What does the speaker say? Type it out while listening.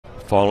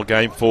Final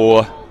game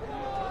for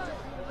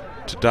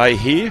today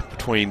here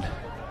between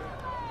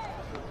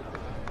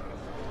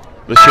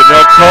the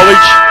Chanel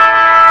College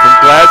from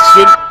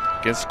Gladstone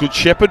against Good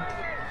Shepherd.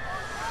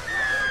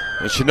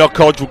 The Chanel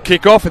College will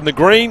kick off in the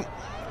green.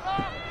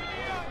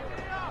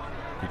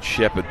 Good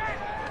Shepherd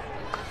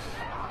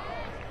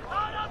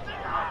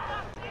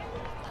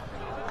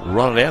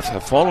running out for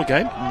the final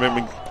game.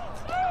 Remembering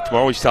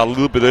tomorrow we start a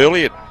little bit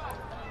early at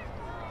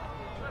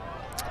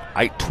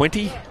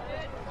 8:20.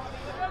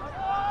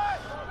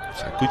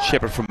 So Good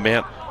Shepherd from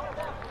Mount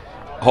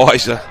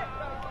Isa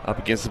up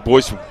against the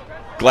boys from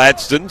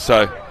Gladstone.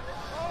 So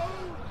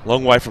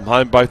long way from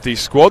home, both these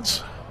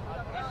squads.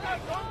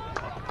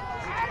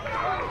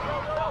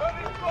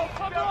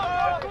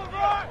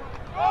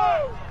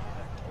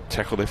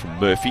 Tackle there from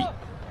Murphy.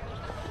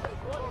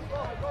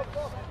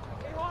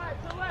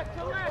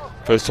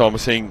 First time we're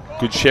seeing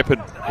Good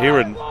Shepherd here,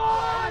 and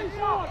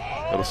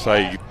gotta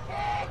say, a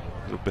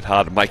little bit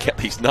hard to make out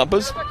these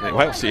numbers.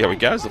 Anyway, we'll see how he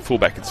goes. The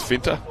fullback is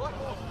Finter.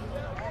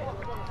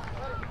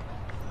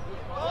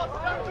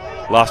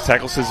 Last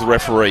tackle, says the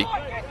referee.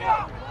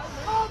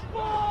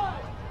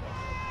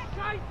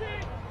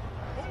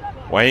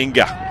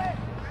 Wainga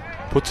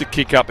puts a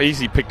kick up,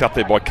 easy picked up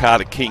there by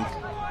Carter King.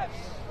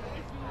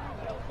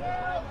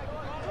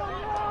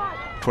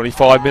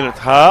 25-minute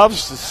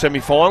halves, the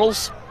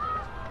semi-finals.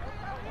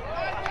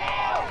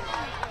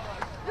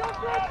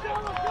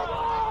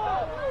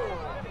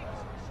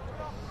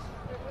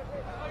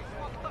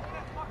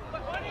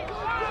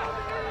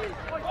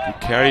 Good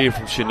carry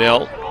from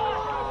Chanel.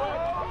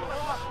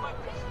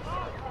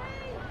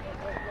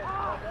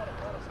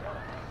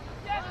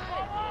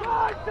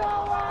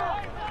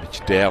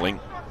 Mitch Dowling.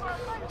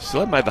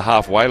 Still haven't made the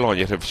halfway line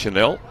yet of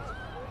Chanel.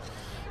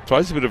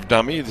 Throws a bit of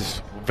dummy,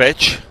 this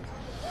Vetch.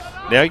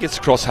 Now he gets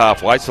across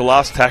halfway. It's the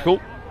last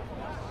tackle.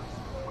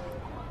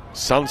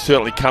 Sun's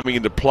certainly coming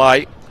into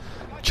play.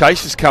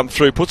 Chase has come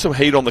through, put some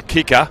heat on the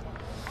kicker.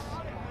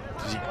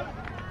 Does he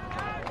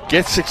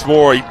get 6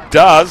 more? He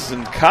does,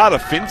 and Carter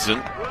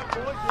Finson.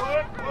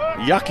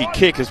 Yucky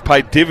kick has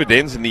paid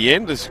dividends in the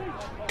end as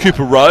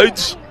Cooper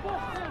Rhodes.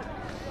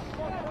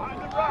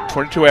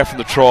 22 out from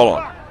the try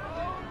line.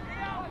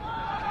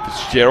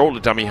 Fitzgerald, a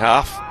dummy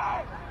half.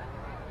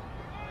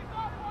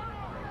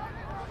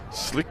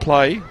 Slick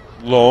play.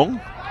 Long.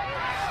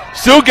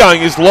 Still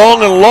going is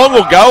Long, and Long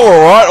will go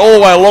all right, all the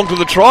way along to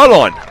the try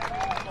line.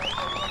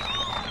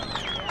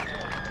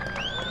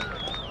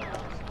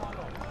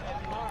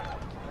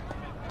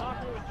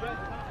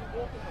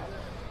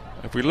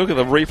 If we look at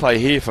the replay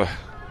here for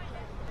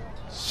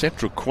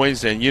Central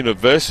Queensland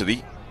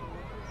University,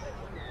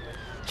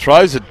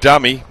 throws a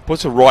dummy,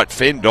 puts a right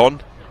fend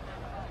on,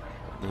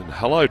 and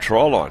hello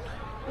try line.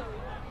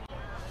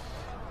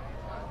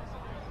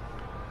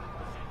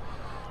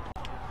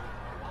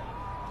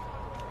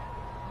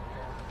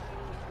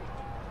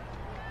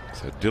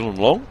 So Dylan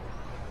Long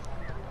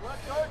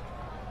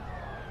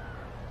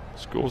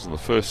scores in the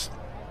first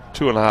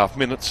 2.5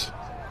 minutes.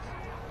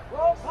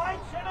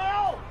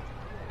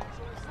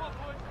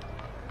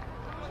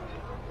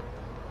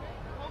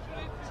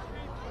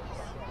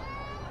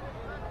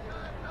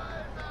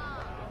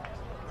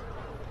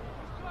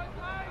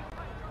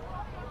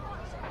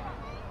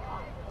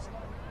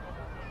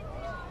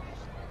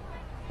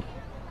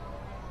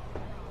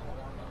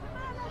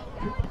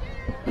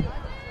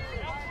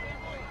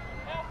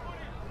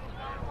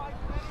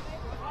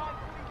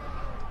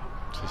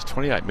 It's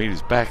 28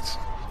 metres back.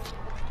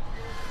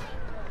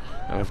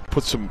 And I've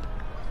put some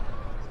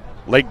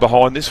leg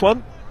behind this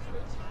one.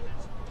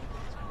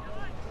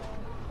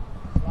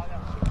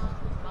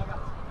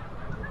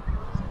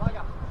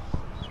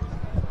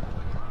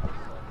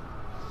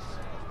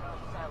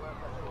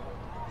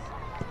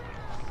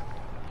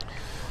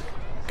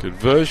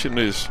 Conversion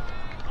is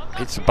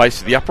hits the base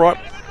of the upright.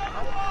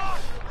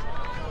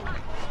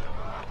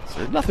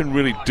 So nothing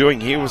really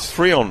doing here. It was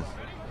 3 on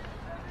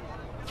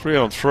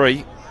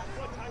 3.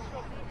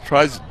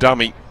 Tries a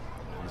dummy.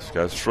 This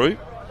goes through.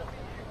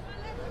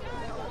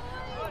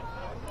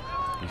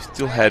 He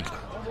still had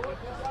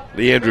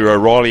Leandrew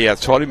O'Reilly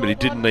outside him, but he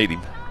didn't need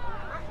him.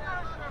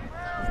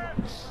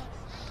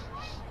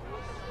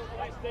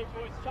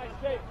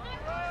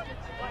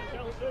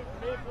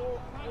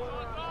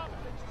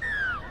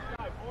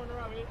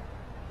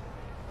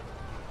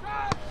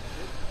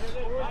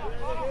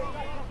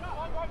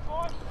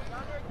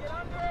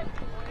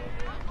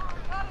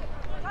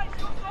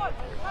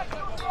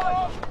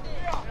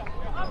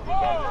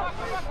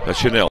 That's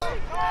Chanel.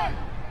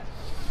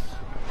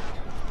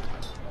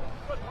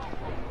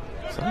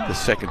 So the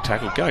second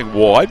tackle going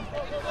wide.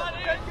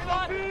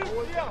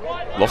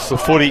 Lost the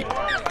footy. So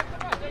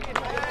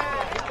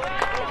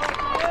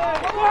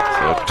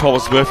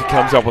Thomas Murphy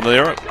comes up on the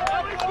error.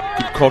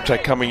 Good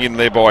contact coming in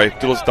there by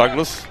Reese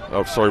Douglas.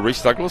 So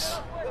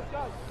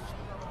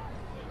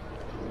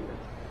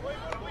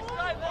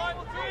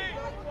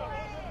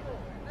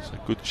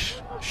Good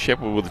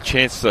Shepherd with a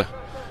chance to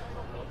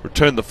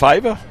return the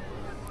favour.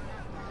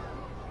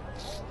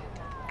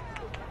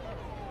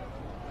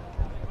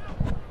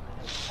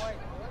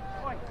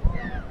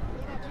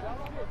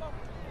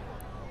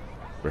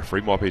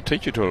 Referee might be a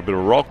teacher doing a bit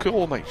of roll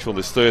call. Make sure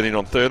there's 13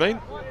 on 13.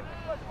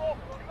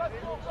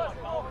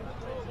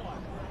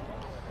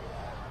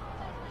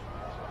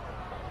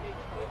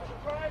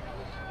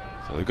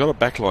 So they've got a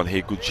back line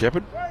here, Good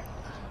Shepherd.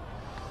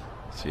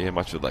 See how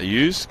much of they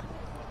use.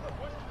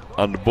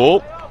 Under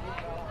ball.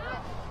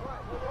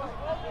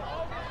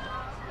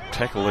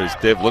 Tackle there's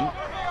Devlin.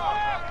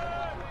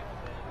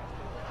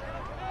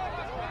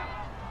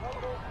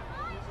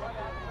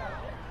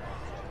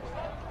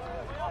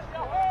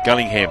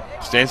 Gunningham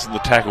stands in the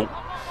tackle.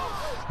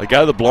 They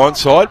go to the blind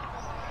side.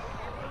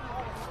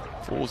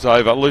 Falls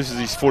over, loses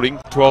his footing.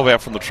 12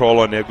 out from the try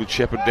line now, Good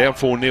Shepherd. Down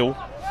 4-0.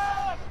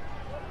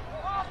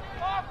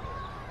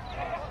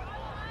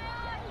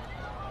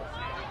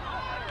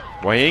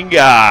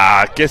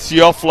 Wainga gets the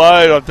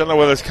offload. I don't know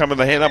whether it's coming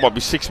to the hand. That might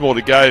be 6 more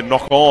to go.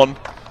 Knock on.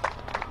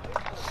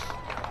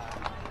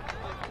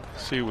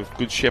 See if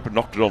Good Shepherd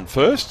knocked it on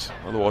first.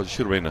 Otherwise, it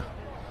should have been a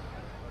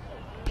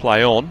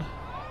play on.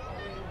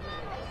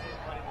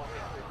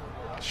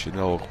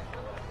 Chanel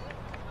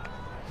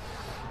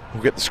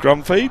will get the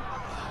scrum feed.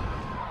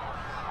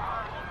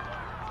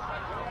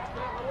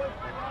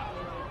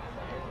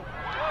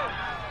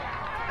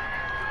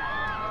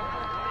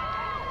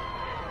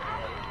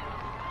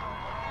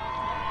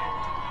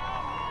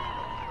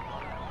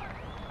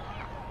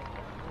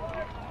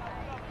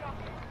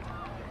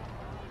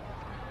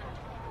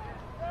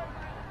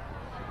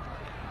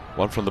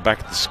 One from the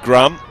back of the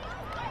scrum.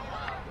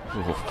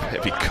 Oh,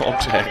 heavy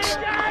contact.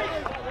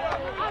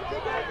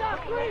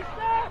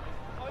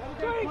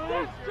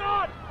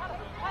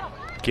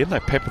 Again, they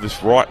pepper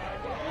this right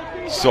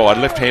side,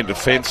 left-hand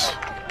defence.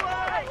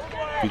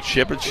 Good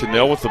Shepherd,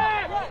 Chanel with the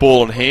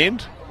ball in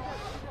hand.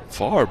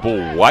 Fire a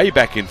ball way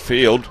back in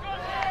field.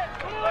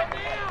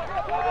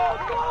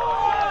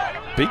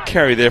 Big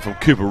carry there from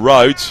Cooper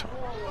Rhodes.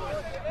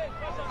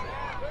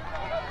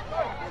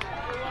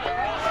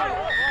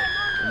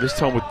 And this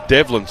time with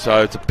Devlin,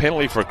 so it's a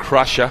penalty for a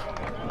crusher.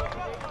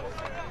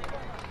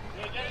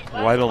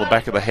 Weight on the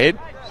back of the head.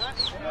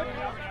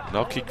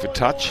 No kick for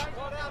touch.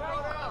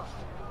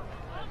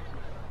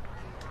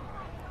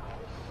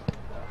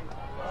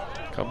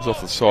 Comes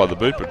off the side of the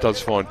boot, but does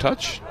find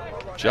touch.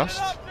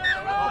 Just.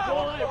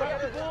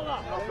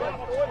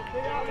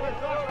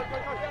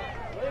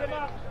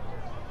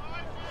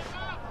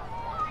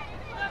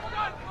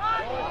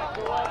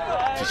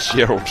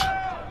 Fitzgerald.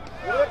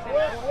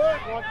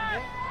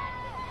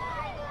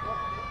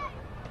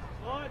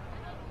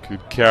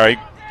 Good carry.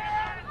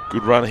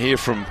 Good run here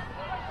from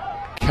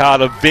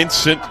Carter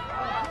Vincent.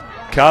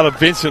 Carter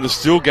Vincent is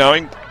still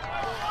going.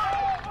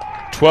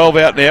 12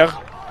 out now.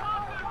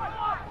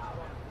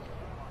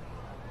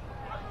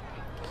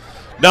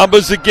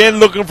 Numbers again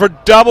looking for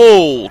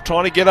double.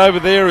 Trying to get over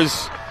there as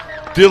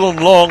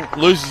Dylan Long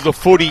loses the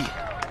footy.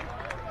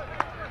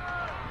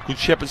 Good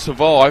Shepherd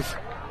survive.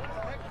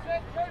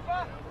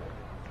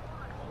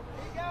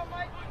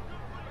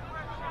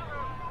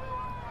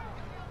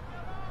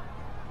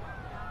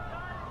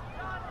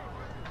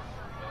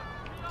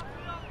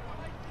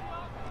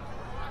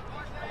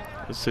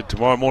 As I said,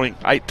 tomorrow morning,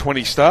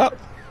 8:20 start.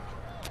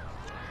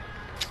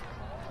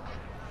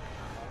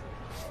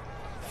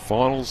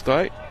 Finals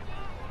day.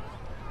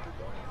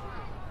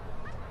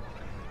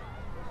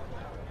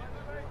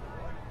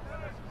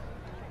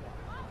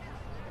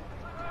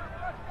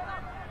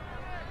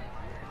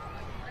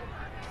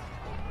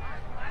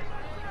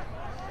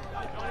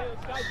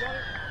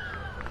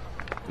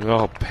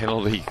 Oh,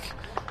 penalty.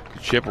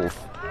 Good Shepherd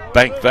will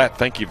bank that.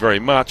 Thank you very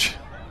much.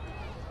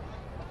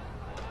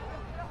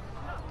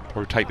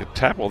 Probably take the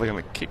tap, or they're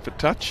going to kick for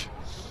touch.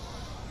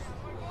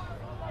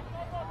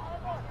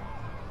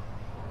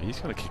 He's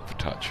going to kick for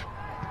touch.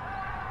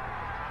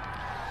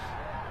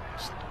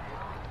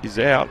 He's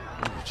out.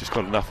 He's just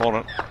got enough on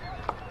it.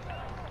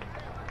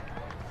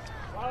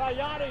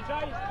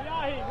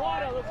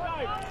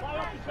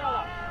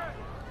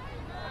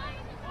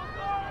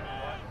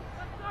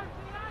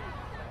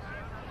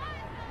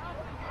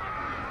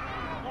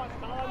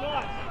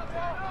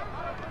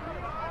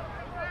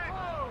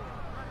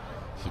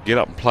 So get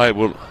up and play.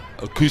 Well,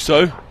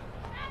 Okuso.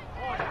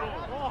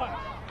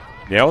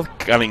 Now with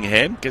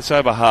Cunningham. Gets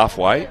over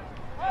halfway.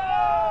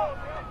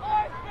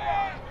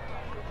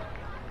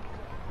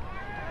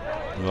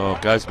 Oh,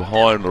 goes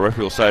behind. The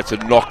referee will say it's a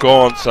knock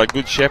on. So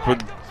Good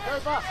Shepherd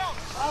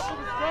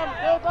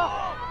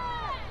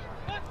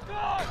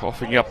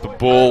coughing up the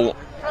ball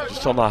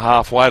just on the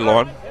halfway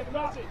line.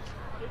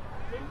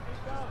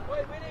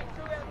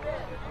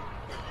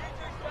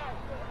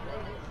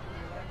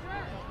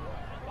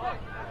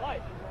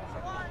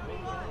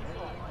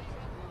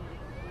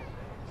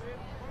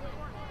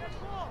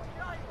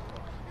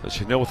 So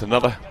Chanel with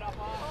another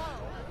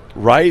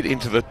raid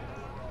into the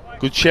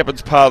Good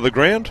Shepherd's part of the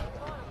ground.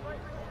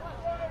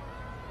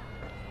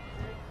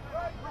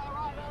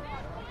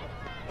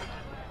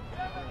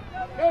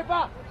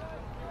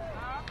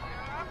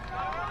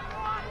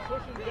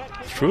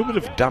 Threw a bit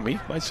of a dummy,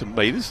 made some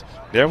metres.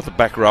 Now with the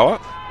back rower.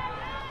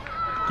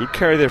 Good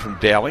carry there from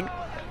Dowling.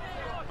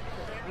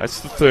 That's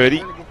the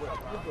 30.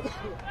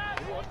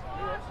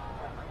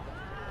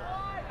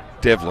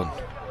 Devlin.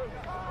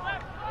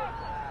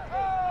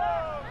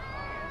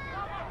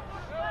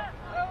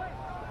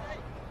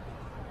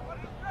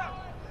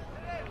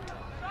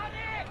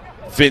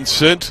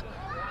 Vincent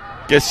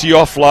gets the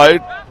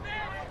offload.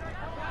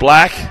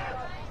 Black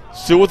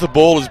still with the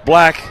ball is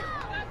Black.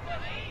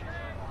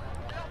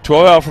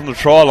 12 out from the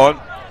try line.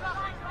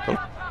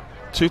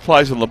 Two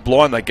players on the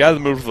blind. They go to the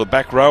middle of the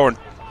back row, and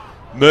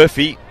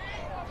Murphy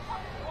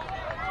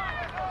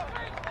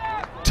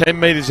 10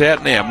 metres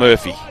out now.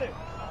 Murphy.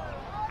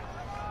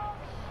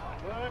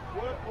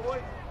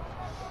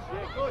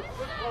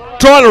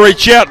 Trying to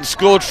reach out and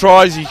score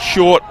tries. He's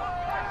short.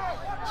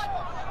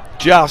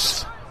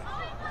 Just.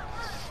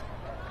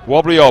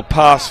 Wobbly old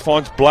pass.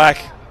 Finds Black.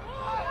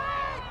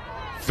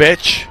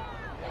 Vetch.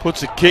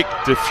 Puts a kick.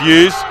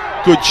 Diffuse.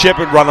 Good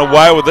Shepherd run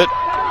away with it.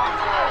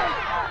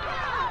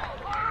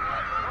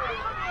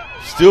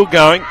 Still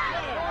going.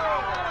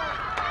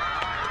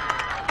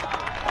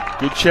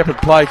 Good Shepherd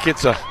play.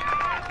 Gets a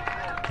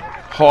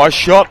high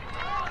shot.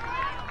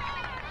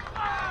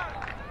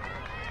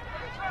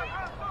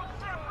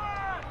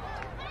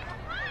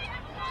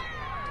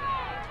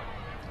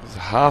 There's a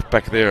half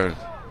back there.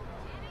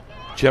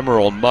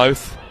 Gemma on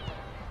Moth.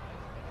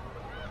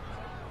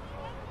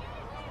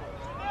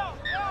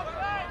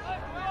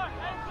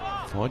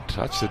 Fine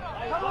touch it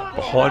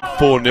behind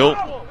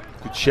 4-0.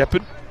 Good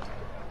Shepherd.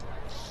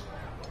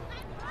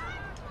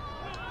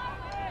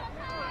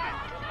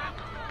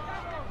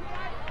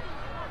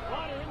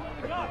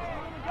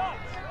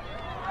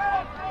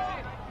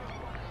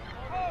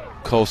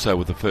 Colso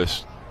with the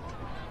first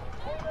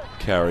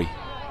carry.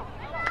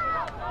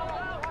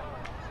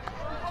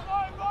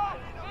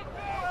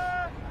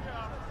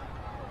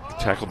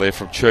 Tackle there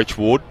from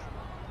Churchward.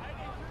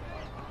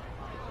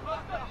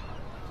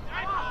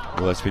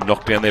 Well, that's been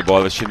knocked down there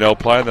by the Chanel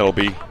player, and that'll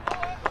be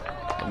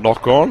a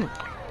knock on.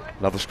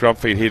 Another scrum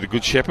feed here to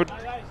Good Shepherd.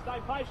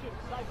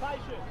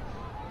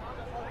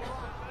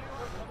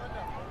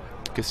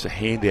 Gets a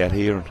hand out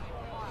here and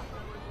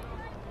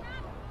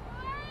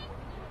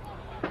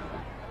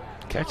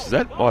catches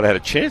that. Might have had a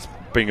chance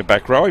being a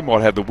back row. He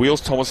might have the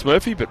wheels, Thomas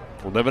Murphy, but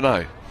we'll never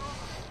know.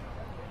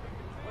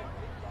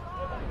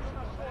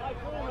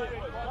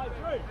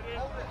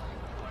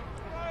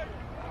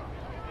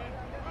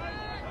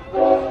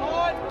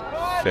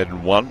 Fed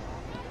and one.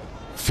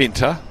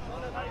 Finter.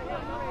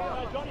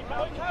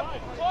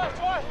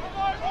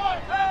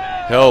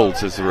 Held,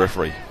 says the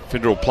referee.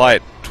 Finter will play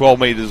it 12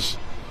 metres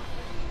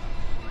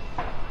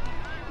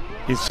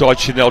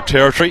inside Chanel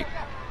territory.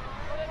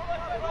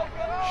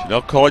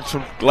 Chanel College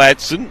from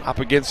Gladstone up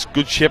against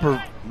Good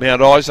Shepherd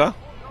Mount Isa.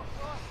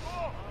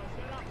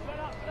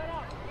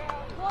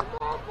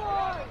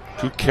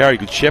 Good carry,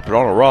 Good Shepherd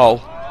on a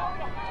roll.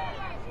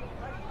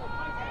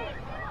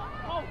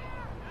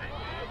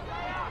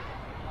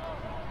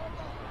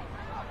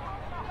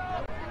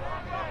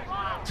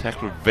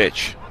 Tackle with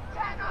Vetch.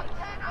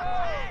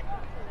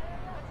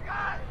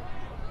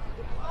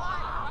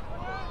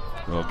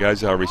 Well,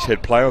 goes over his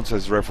head play on,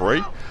 says the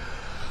referee.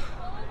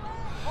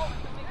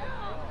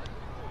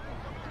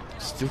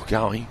 Still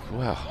going.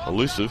 Wow,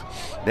 elusive.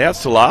 Now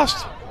it's the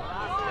last.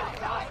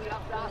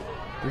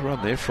 Good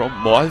run there from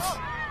Mythe.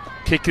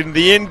 Kick in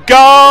the end.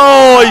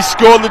 Goal! He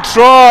scored the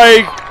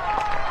try.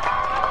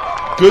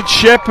 Good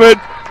Shepherd.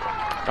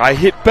 I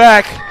hit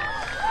back.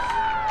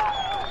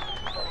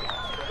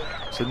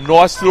 It's a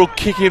nice little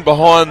kick in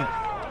behind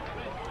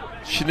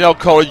Chanel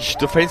College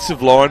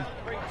defensive line.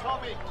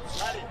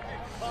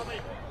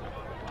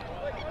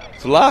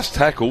 It's the last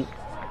tackle.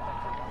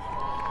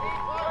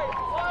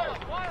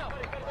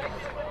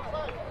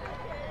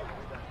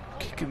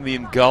 Kick in the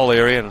end goal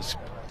area. And it's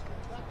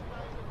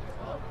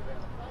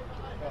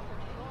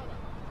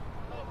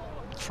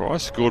try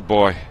scored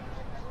by,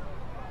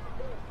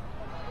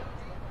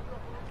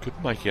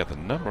 couldn't make out the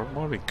number, it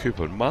might have been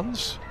Cooper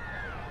Munns.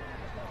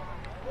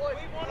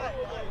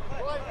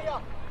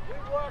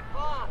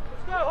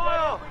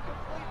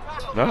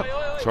 No,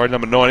 sorry,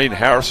 number 19,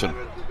 Harrison.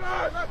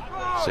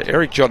 So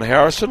Eric John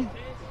Harrison.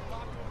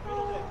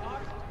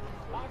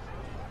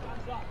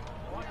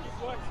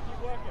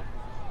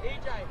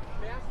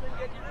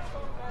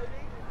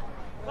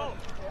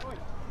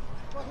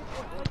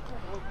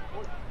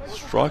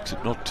 Strikes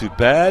it not too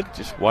bad,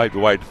 just waved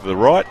away to the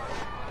right.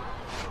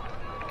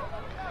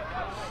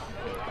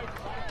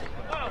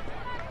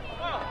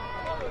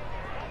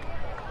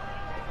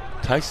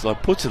 Takes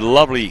it, puts a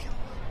lovely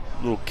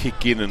little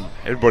kick in, and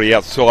everybody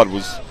outside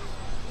was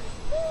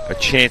a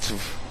chance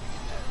of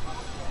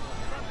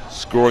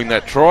scoring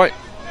that try.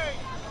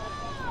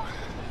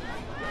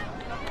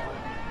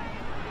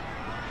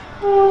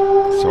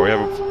 So we have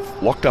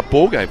a locked up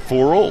ball game,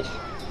 4-all.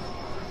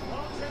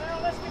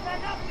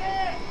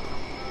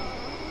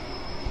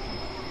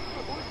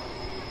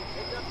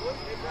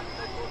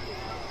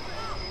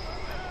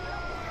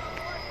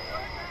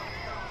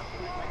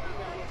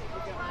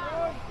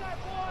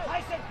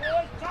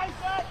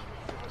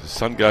 The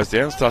sun goes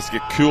down, starts to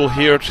get cool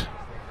here at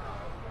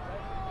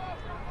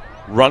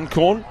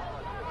Runcorn.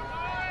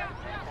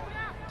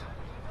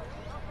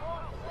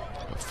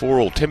 4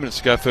 all, 10 minutes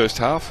to go first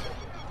half.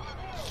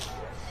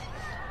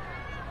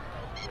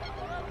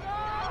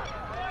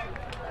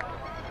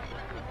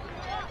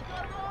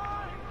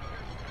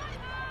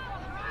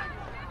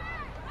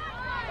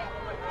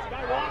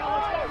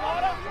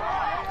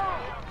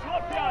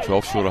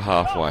 Short of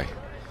halfway.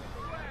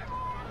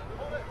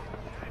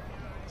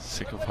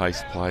 Second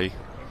pace play.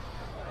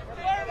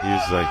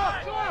 Here's the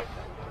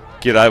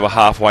get over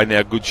halfway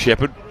now, Good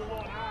Shepherd.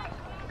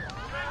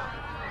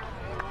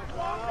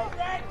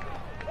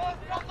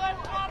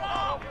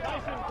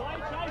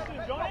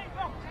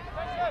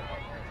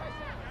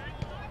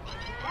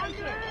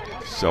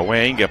 So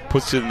Wanga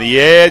puts it in the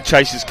air.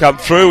 Chase has come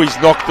through. He's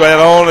knocked that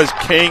on as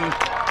King.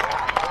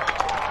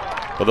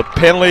 But the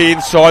penalty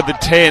inside the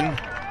 10.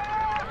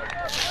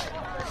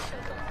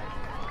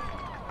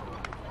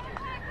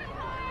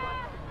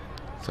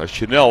 So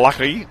Chanel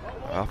lucky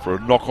after a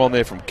knock on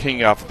there from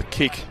King after the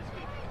kick.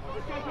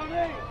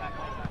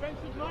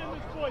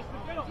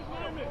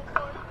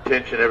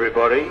 Attention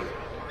everybody,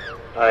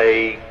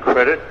 a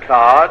credit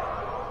card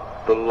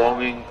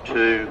belonging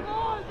to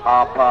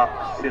Harper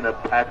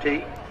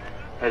Sinapati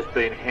has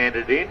been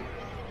handed in.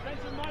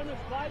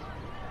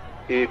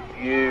 If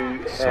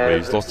you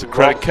somebody's lost a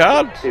credit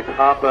card, if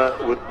Harper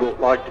would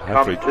like to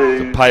come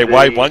to pay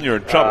wave one, you're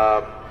in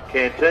trouble.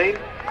 Canteen,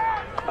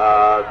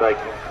 they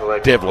can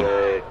collect Devlin.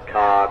 their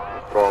card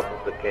from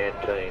the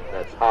canteen.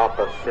 That's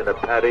Harper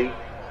Sinapati.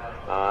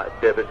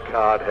 Debit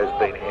card has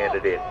been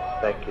handed in.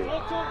 Thank you.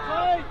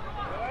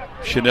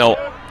 Chanel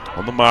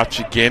on the march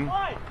again.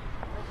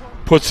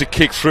 Puts a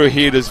kick through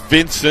here. Does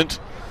Vincent.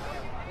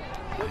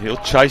 He'll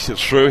chase it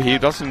through here.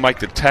 Doesn't make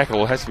the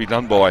tackle. It has to be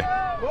done by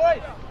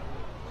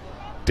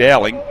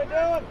Dowling.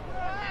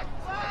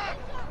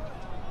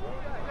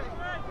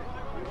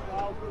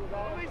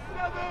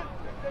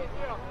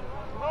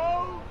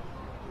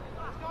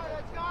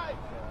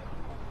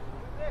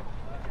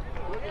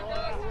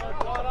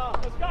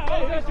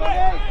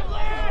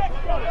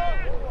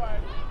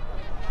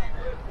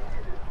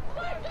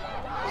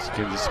 Let's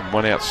get this some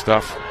one-out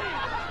stuff.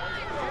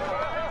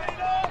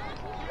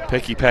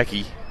 Pecky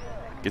Packy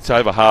gets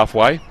over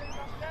halfway.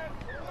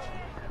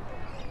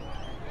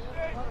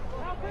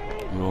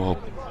 Oh,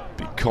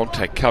 big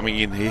contact coming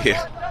in here.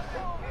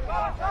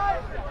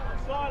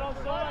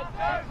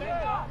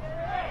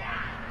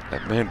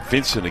 That man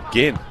Vincent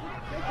again.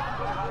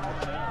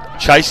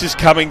 Chase is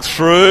coming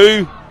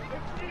through.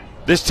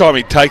 This time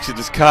he takes it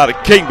as Carter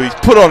King, but he's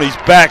put on his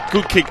back.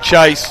 Good kick,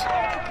 Chase.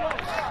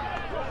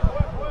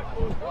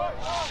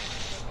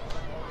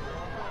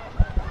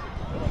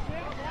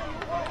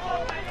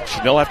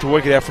 Chanel have to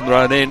work it out from their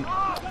own end.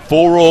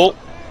 4 all.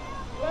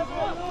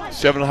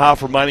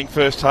 7.5 remaining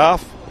first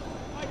half.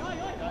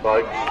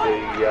 Folks,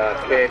 the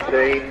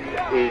canteen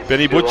is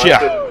Benny still Butcher.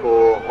 open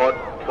for hot,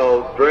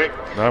 cold drink.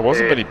 No, it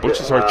wasn't Benny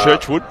Butcher, sorry,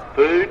 Churchwood.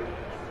 Food,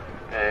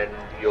 and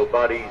your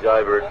buddies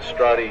over at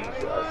Struddy's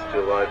are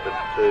still open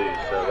too,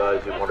 so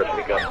those who want to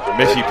pick up some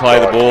Messi play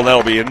the ball,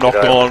 that'll be a knock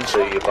on. See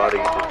your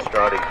buddies at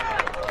Struddy's.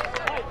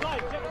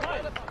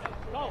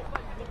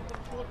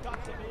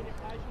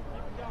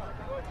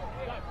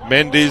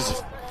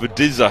 Mendes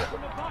Vidiza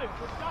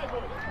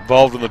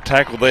involved in the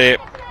tackle there.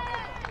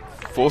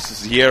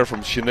 Forces the error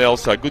from Chanel,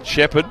 so Good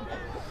Shepherd.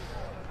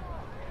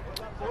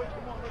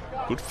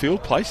 Good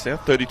field place now,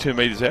 32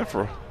 metres out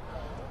for a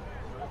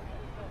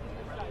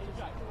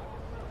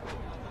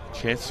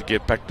chance to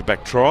get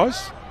back-to-back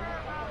tries.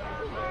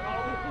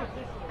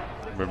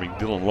 Remembering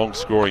Dylan Long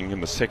scoring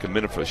in the second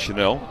minute for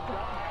Chanel.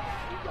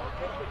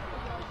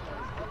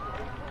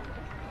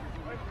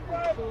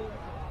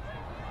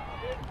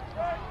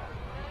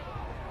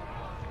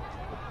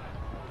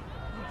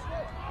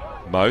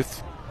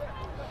 Moth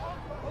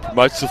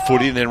promotes the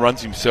footy and then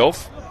runs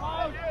himself.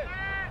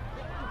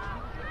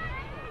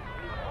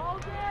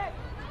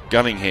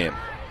 Gunningham,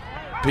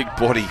 big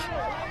body.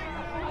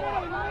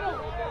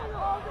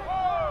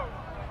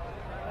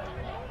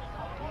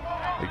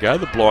 They go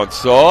the blind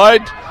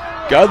side.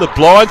 Go the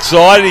blind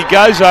side, and he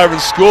goes over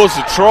and scores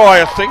the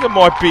try. I think it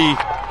might be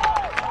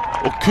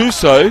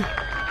Okuso.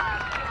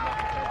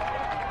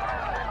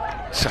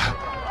 So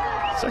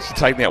it's actually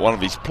taking out one of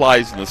his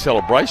plays in the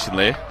celebration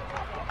there.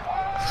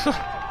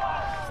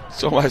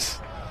 It's almost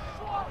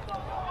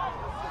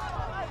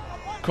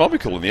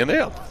comical in the end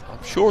now.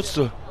 I'm sure it's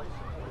the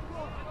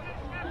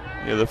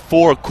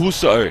for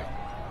Okuso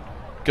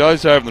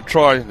goes over the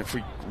try, and if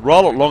we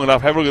roll it long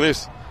enough, have a look at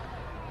this.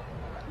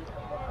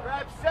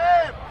 Grab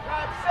Sam!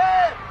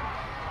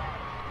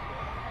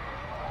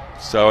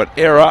 So an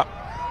error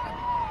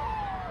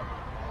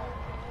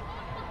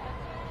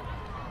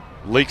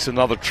leaks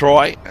another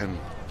try, and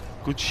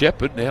Good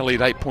Shepherd now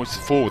lead 8 points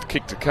to 4 with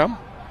kick to come.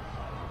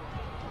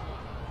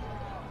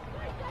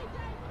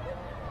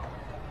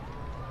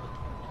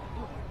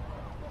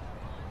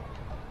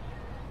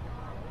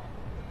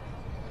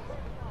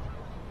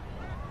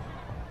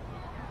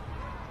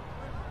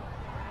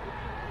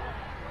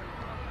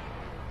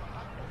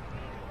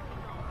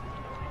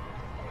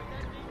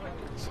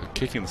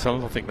 Kicking the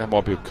Suns, I think that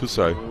might be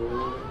Okuso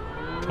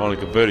trying to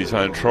convert his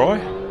own try.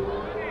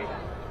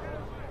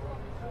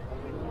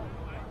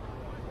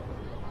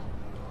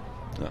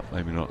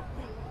 Maybe not.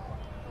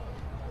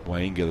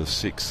 Wainga the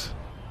 6.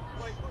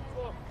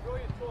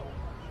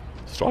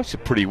 Strikes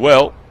it pretty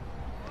well.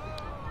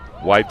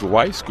 Waved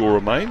away, score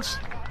remains.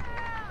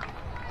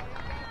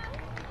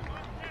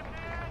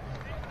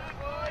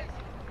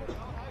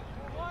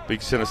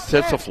 Big centre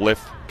sets off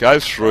left,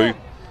 goes through,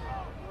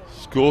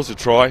 scores a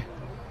try.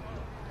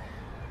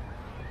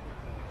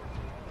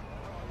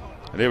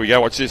 And there we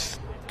go, watch this.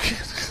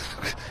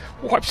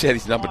 Wipes out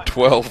his number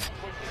 12.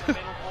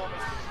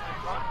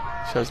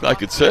 Shows no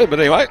concern, but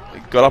anyway,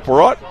 got up all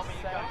right.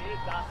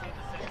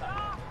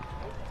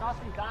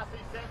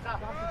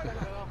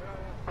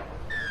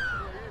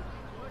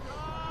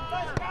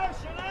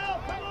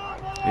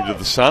 Into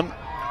the sun,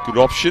 good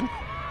option.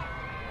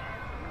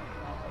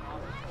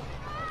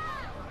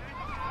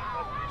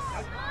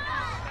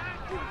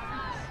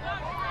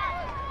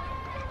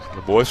 So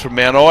the boys from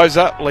Mount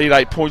Isa lead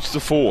 8 points to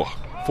 4.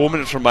 4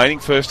 minutes remaining,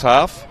 first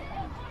half.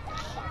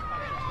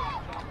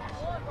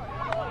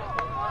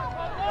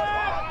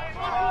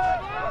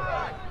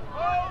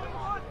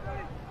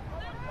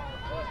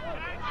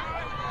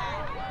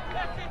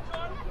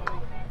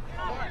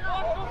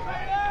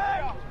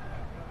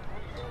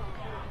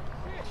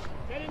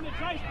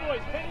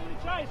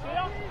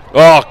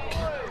 Oh,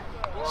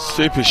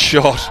 super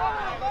shot.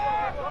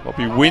 Might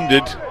be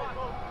winded.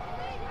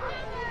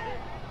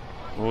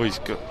 Oh, he's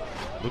got.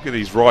 Look at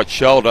his right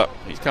shoulder.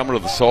 He's coming to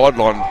the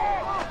sideline.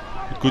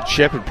 A good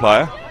Shepherd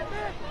player.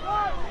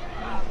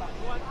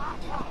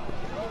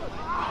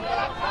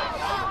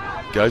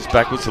 Goes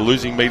backwards to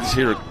losing metres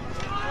here. A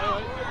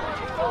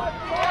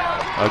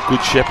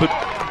good Shepherd.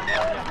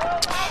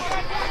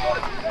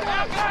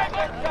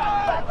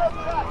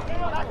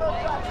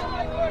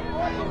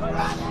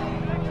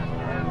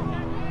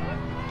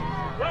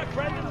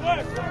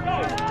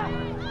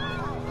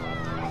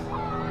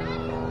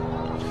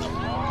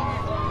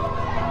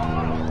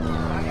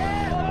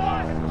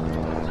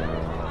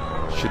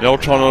 Chanel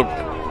trying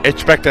to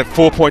etch back that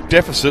 4-point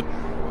deficit.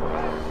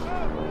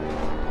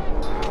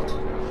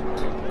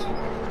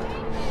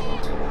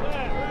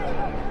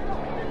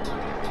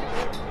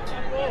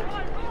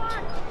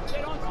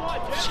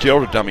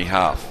 Fitzgerald a dummy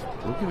half.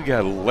 Looking to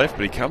go to the left,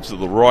 but he comes to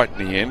the right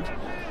in the end.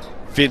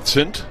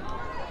 Vincent.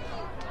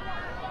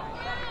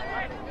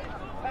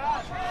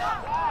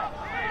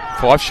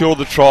 5 short of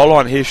the try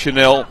line here,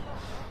 Chanel.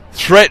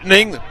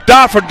 Threatening.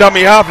 Dart from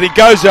dummy half, and he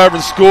goes over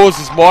and scores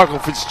as Michael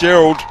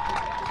Fitzgerald.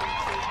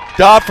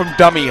 Dart from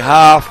dummy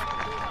half.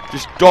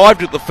 Just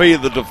dived at the feet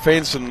of the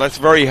defence, and that's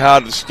very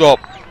hard to stop.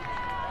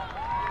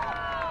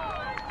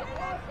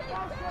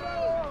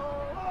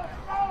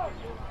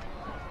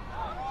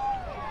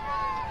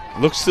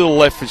 Looks to the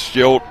left,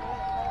 Fitzgerald.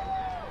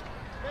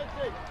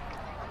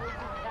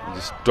 And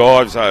just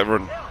dives over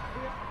and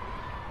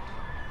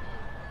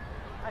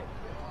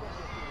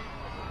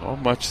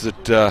not much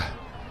that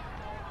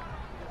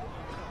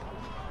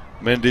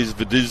Mendes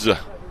Vidiza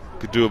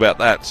could do about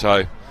that.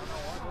 So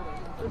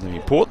the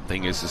important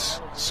thing is this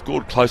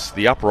scored close to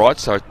the upright,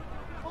 so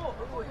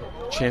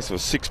chance of a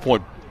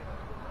 6-point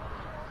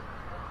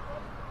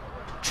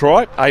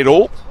try, 8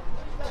 all.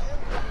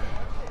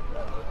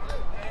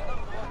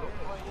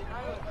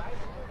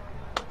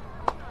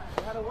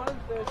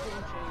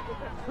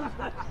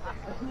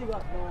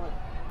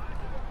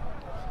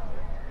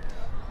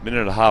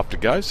 Minute and a half to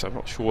go, so I'm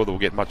not sure whether we'll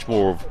get much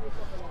more of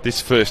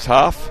this first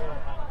half.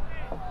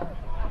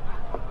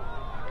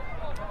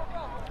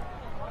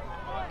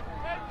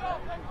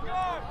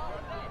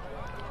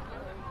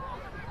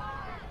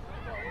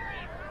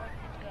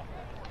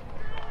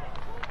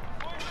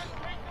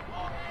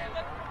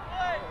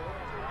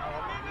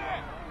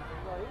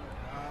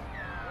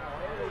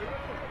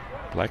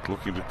 Blake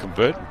looking to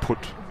convert and put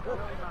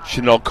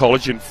Chanel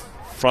College in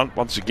front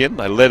once again.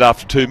 They led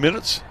after 2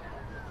 minutes.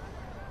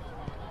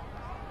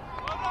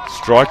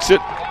 Strikes it.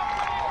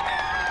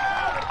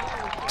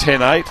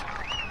 10-8.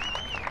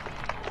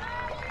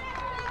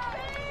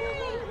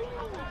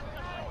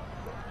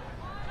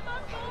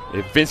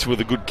 Vincent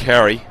with a good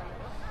carry.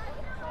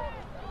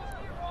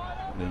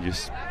 And then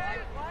just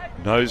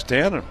nose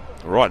down and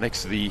right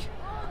next to the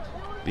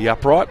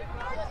upright.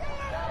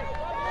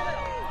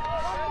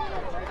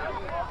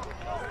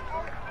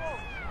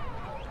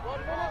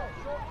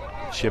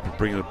 Shepherd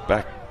bringing it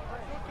back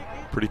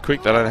pretty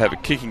quick. They don't have a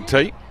kicking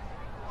tee.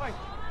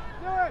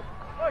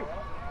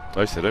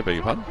 Oh, so don't beg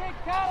your pardon.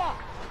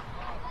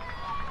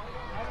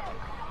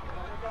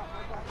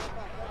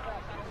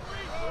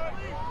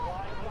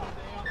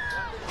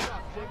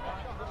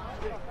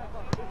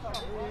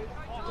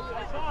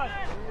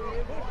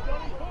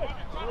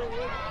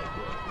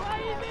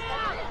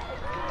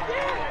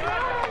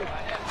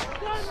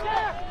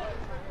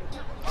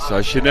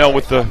 So Chanel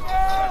with the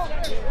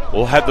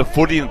will have the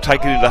footy and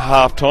take it into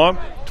half time.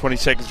 20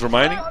 seconds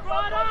remaining.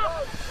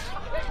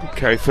 Good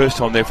carry first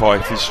time there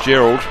by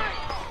Fitzgerald.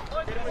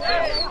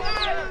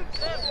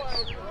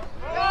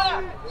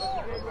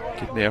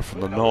 Get now from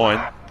the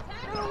 9.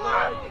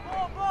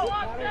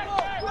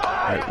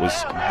 It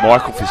was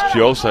Michael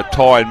Fitzgerald, so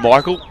Ty and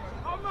Michael.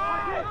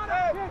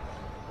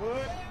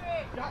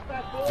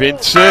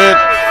 Vincent,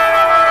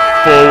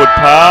 forward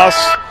pass.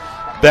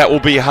 That will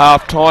be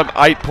half-time.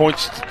 8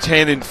 points to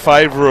 10 in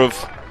favour of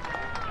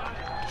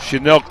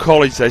Chanel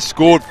College. They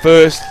scored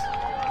first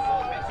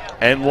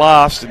and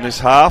last in this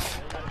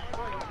half.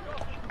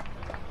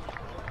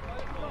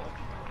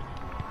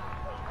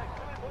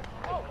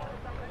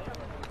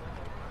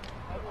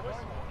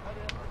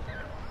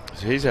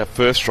 So here's our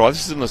first try.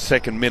 This is in the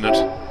second minute.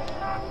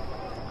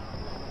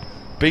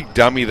 Big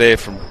dummy there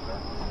from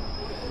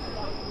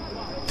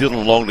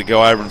Dylan Long to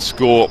go over and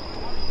score.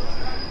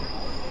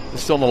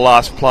 This is on the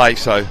last play,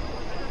 so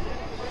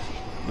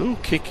little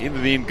kick into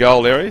the in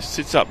goal area,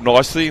 sits up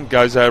nicely and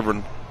goes over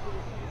and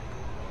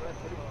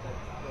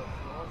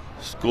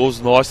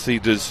scores nicely,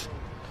 does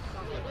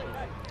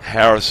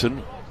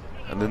Harrison.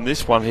 And then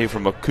this one here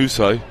from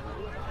Akuso.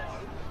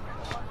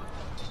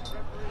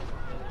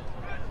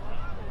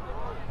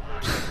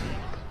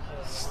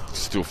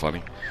 Still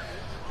funny.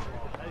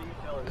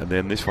 And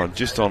then this one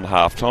just on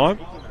half time.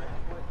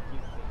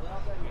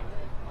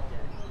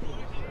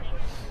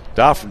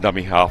 Dart from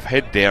dummy half,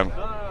 head down,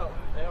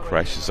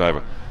 crashes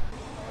over.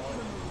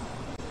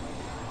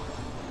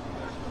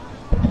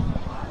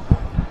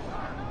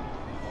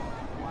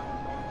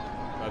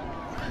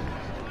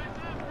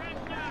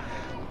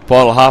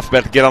 Final half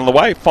about to get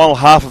underway. Final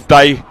half of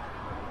day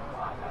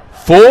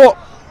 4, or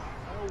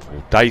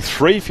day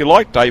 3 if you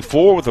like, day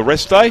 4 with the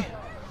rest day.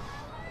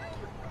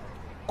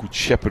 Good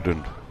Shepherd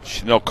and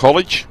Chanel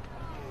College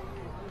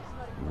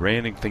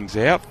rounding things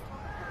out.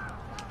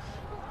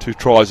 2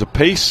 tries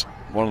apiece.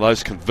 One of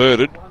those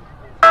converted.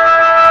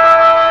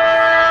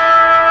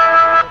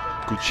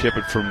 Good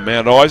Shepherd from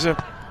Mount Isa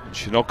and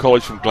Chanel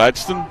College from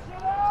Gladstone.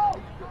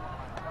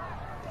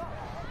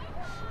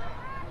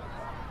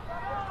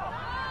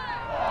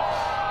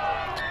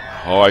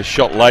 High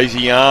shot,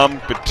 lazy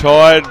arm, bit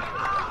tired.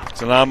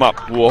 It's an arm up,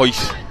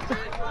 boys.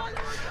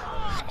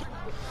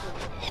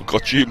 I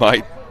got you,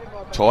 mate.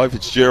 Ty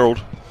Fitzgerald.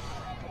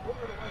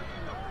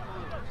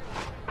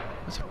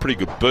 That's a pretty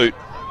good boot.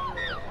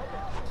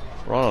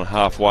 Right on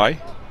halfway.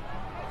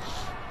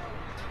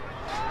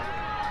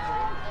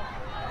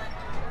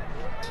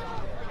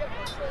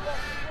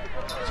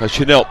 So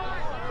Chanel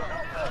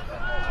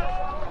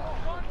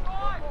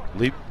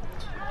lead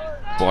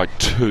by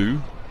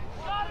 2.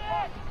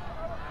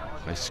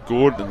 They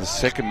scored in the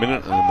second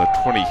minute and in the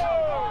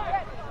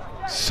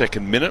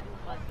 22nd minute.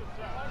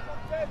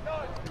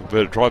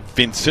 Converted try.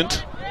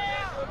 Vincent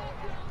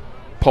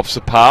pops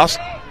the pass.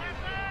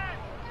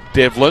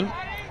 Devlin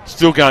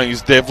still going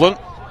is Devlin.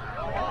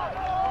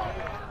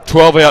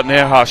 12 out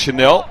now,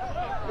 Chanel.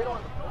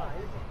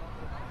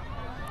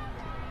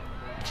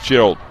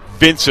 Gerald,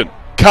 Vincent,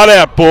 cut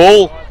out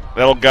ball.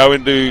 That'll go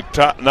into,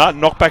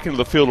 knock back into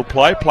the field of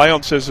play. Play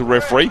on, says the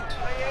referee.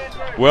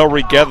 Well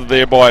regathered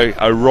there by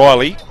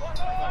O'Reilly.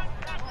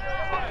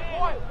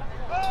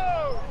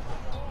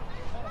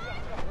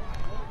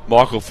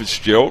 Michael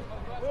Fitzgerald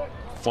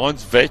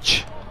finds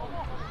Vetch.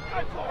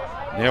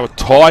 Now with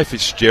Ty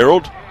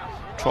Fitzgerald.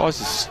 Tries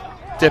to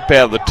step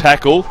out of the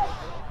tackle.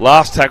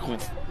 Last tackle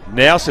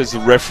now, says the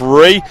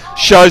referee.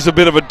 Shows a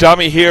bit of a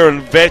dummy here,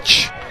 and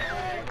Vetch,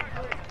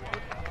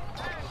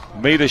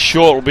 metre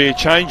short, will be a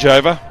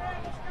changeover.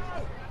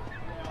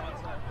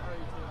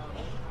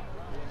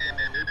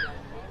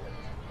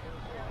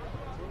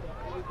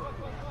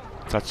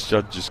 Touch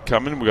judge is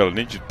coming. We've got an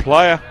injured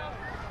player.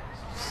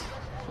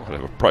 Might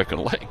have a broken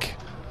leg.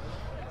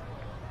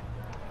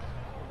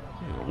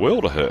 A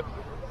world of hurt.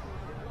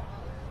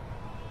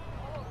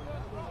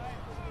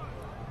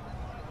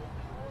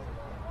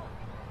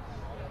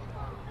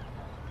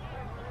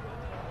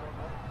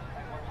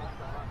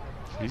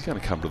 He's going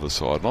to come to the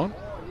sideline.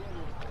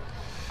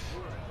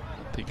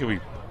 I think he'll be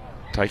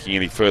taking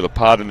any further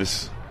part in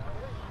this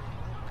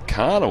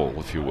carnival,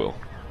 if you will.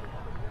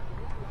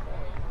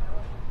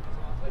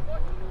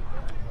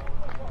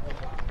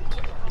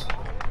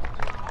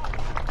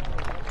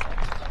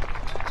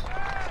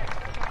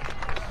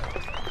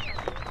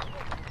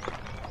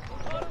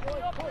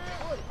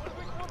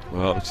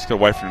 Well, just got to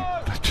wait for him.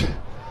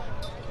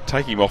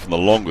 Take him off on the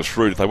longest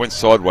route. If they went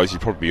sideways,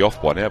 he'd probably be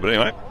off by now. But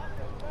anyway.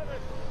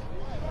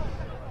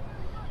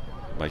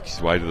 Makes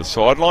his way to the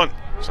sideline.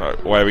 So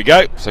away we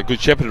go. So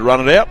Good Shepherd to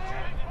run it out.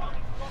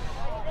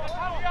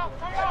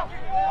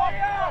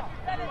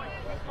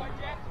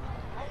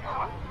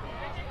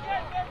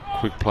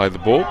 Quick play the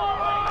ball.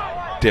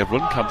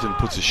 Devlin comes in and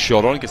puts a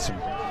shot on. Gets some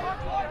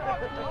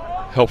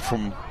help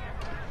from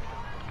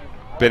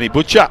Benny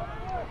Butcher.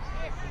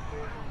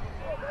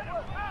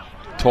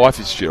 Ty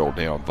Fitzgerald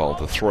now involved,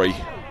 the 3.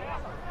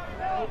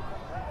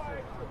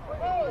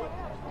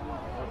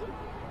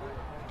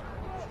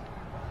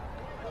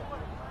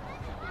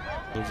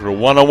 Looking for a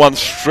one-on-one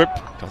strip.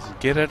 Doesn't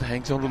get it.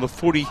 Hangs on to the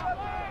footy.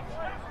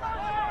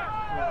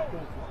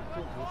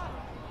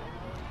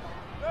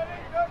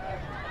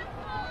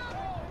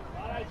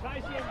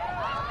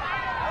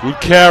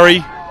 Good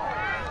carry.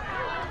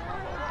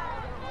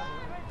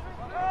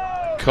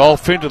 Cole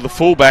Finn to the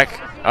fullback.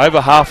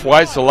 Over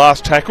halfway. It's the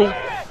last tackle.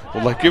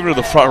 Well, they've given it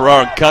to the front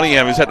row, and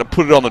Cunningham has had to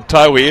put it on the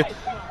toe here.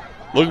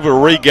 Looking for a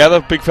regather.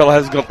 Big fella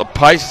hasn't got the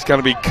pace. It's going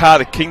to be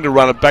Carter King to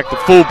run it back to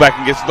fullback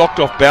and gets knocked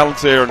off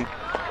balance there. And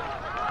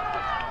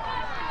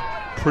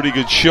pretty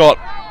good shot.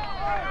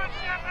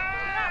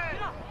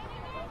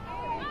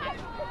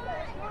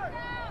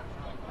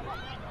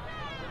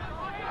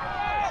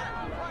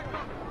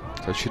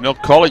 So Chanel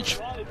College,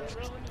 a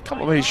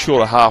couple of metres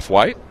short of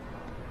halfway.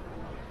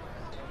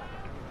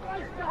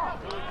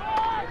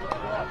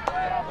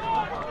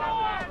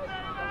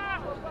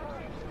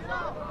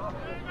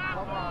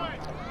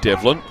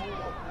 Devlin.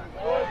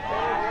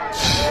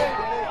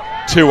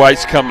 2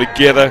 eights come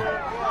together.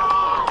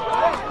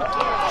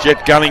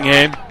 Jet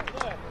Gunningham.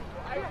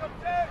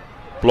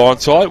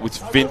 Blindside with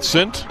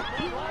Vincent.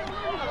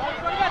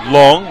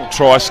 Long,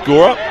 try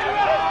scorer.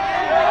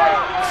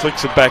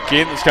 Flicks it back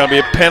in. It's going to be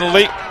a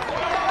penalty.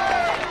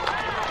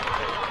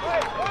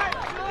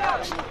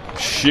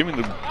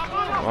 Assuming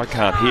I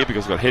can't hear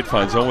because I've got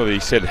headphones on, whether he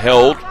said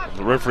held.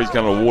 The referee's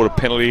going to award a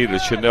penalty to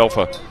Chanel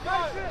for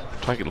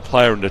taking the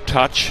player into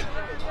touch.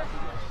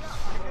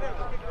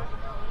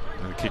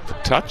 Going to kick the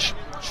touch.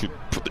 Should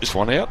put this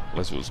one out,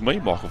 unless it was me,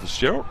 Michael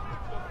Fitzgerald.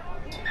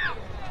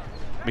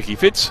 Mickey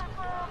Fitz.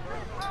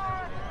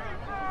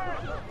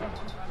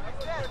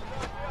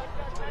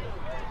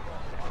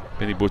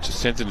 Benny Butcher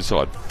sends it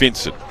inside.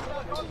 Vincent.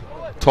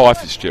 Ty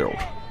Fitzgerald.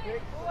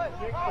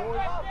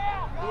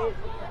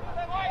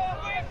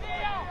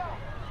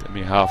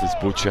 Demi half is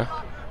Butcher.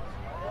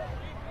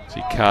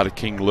 See Carter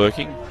King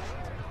lurking.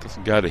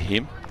 Doesn't go to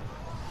him.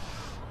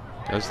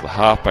 Goes to the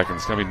halfback and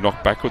it's going to be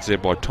knocked backwards there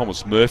by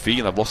Thomas Murphy,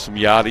 and they've lost some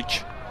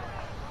yardage.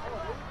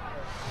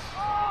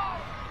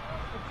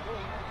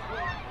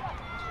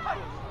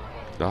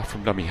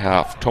 From dummy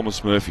half,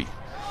 Thomas Murphy.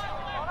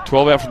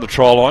 12 out from the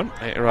try line.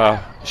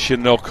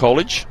 Chanel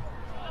College.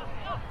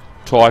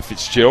 Ty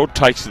Fitzgerald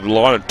takes to the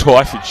line, and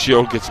Ty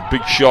Fitzgerald gets a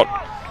big shot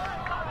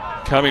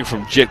coming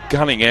from Jet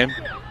Gunningham.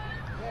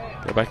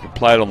 Go back and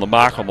play it on the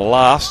mark on the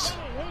last.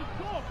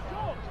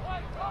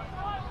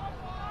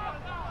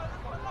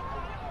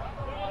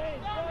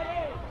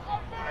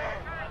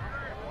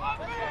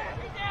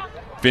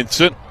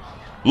 Vincent.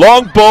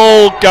 Long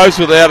ball goes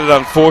without it,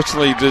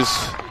 unfortunately, does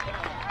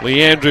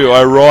Leandrew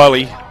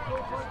O'Reilly.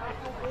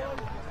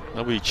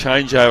 There'll be a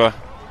changeover.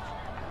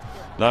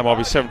 No, might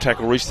be 7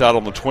 tackle restart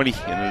on the 20,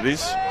 and it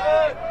is.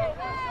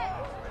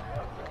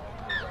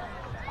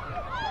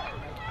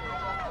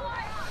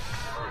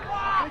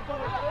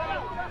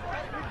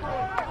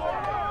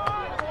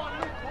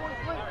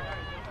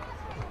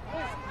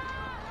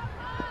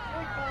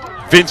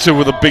 Vincent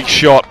with a big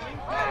shot.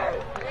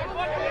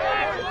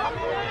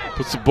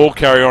 Puts the ball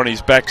carrier on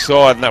his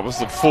backside, and that was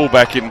the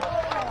fullback in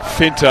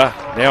Finter.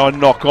 Now a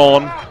knock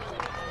on,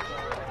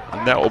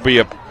 and that will be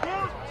a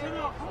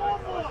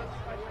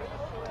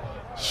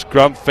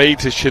scrum feed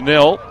to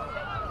Chanel,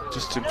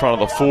 just in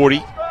front of the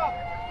 40.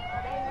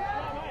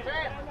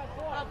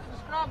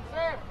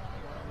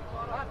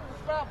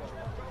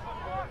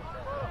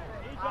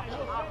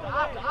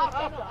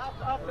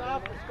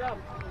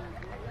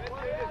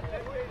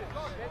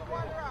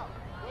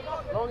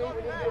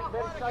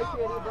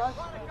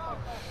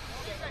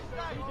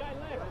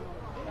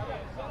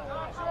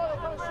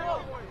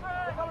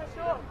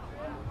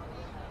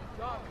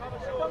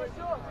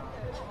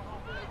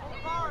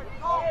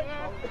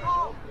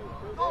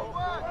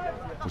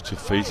 Butcher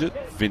feeds it.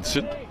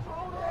 Vincent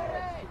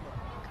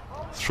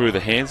through the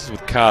hands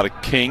with Carter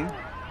King.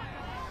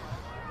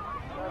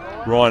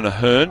 Ryan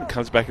Ahern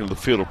comes back into the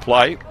field of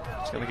play.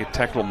 He's going to get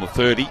tackled on the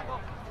 30.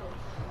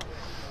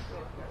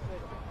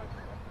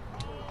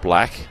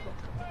 Black.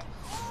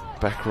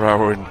 Back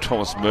rower in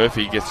Thomas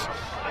Murphy gets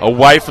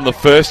away from the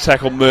first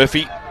tackle.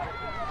 Murphy.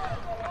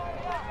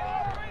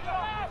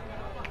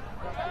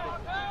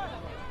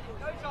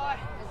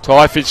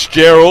 Ty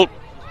Fitzgerald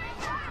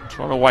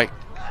trying to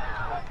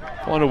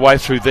find a way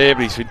through there,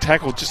 but he's been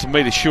tackled just a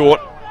metre short.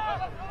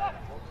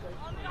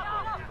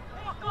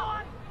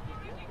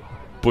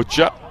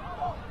 Butcher.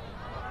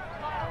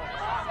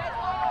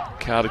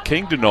 Carter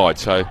King denied,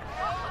 so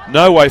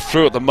no way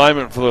through at the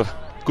moment for the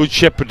Good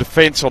Shepherd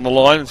defence on the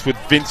line. It's with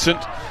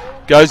Vincent.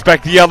 Goes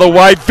back the other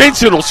way.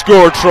 Vincent will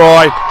score a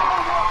try.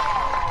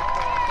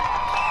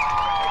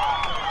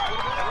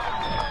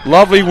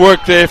 Lovely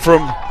work there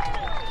from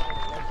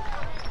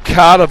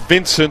Carter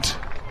Vincent.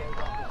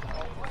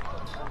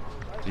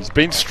 He's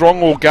been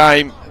strong all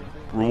game,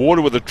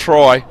 rewarded with a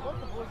try.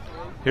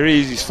 Here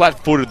he is, he's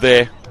flat-footed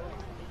there.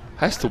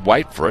 Has to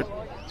wait for it.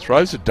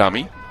 Throws a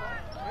dummy.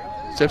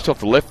 Steps off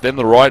the left, then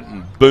the right,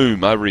 and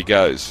boom, over he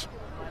goes.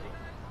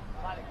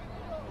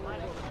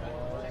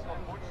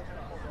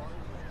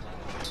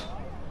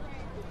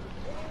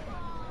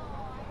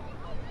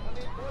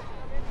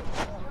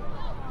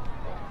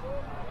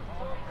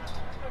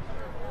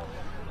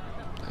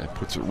 That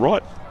puts it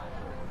right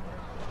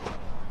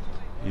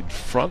in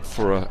front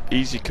for an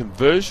easy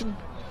conversion.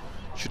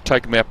 Should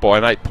take them out by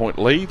an 8-point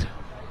lead.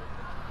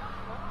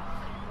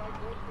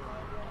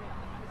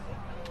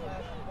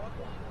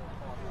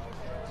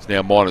 It's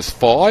now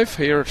 -5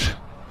 here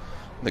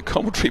in the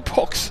commentary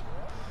box.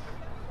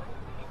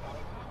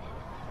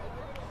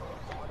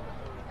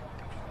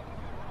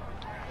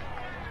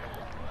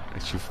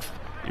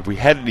 If we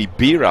had any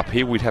beer up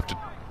here, we'd have to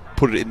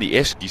put it in the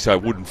esky so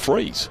it wouldn't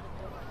freeze.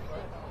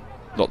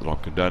 Not that I'm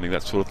condoning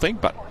that sort of thing,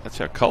 but that's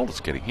how cold it's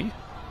getting here.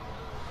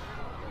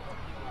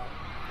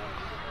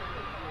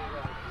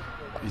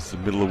 It's the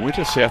middle of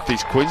winter,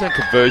 southeast Queensland.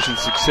 Conversion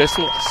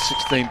successful,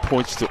 16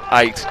 points to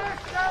 8.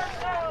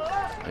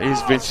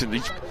 Here's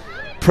Vincent.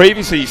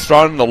 Previously he's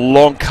thrown the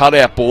long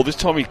cutout ball. This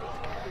time he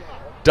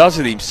does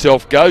it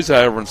himself, goes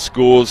over and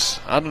scores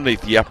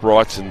underneath the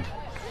uprights, and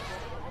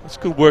it's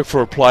good work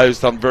for a player who's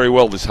done very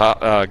well this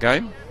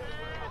game.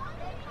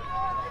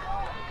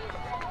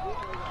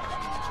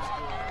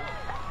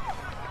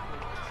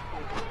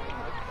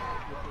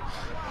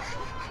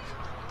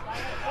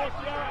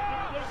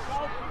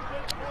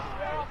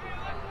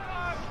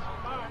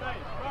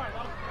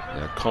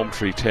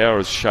 Commentary tower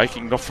is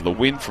shaking, not from the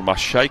wind, from us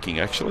shaking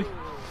actually.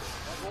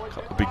 A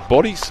couple of big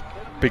bodies.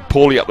 Big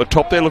Paulie up the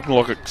top there, looking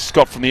like a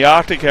Scott from the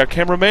Arctic, our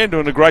cameraman,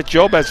 doing a great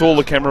job, as all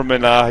the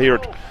cameramen are here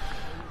at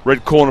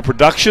Red Corner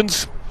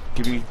Productions,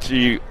 giving to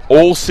you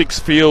all 6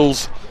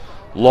 fields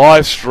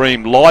live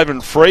stream, live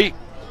and free.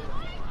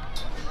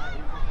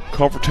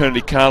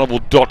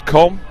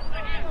 Confraternitycarnival.com,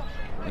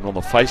 and on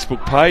the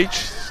Facebook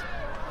page.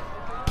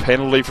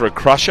 Penalty for a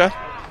crusher.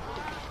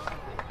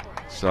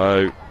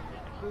 So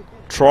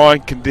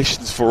trying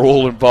conditions for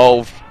all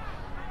involved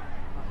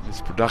in this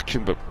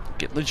production, but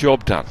getting the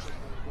job done.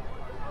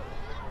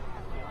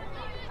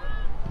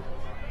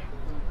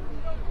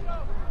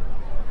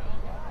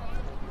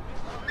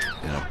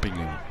 And I'm bringing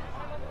a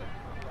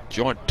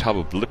giant tub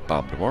of lip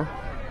balm tomorrow.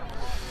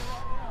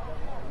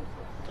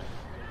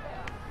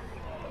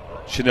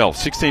 Chanel,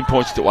 16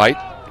 points to 8,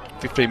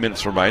 15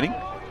 minutes remaining.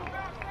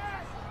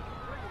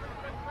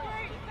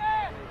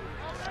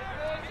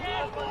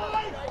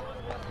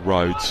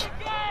 Rhodes.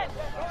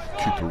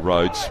 Cooper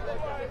Rhodes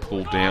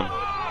pulled down.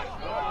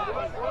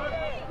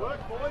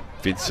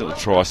 Vincent, the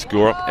try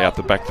scorer, out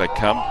the back they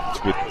come.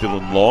 It's with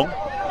Dylan Long,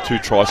 2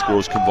 try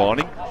scorers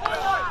combining.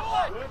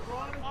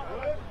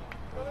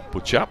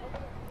 Butch up.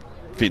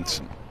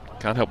 Vincent.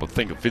 Can't help but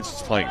think that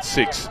Vincent's playing at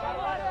 6.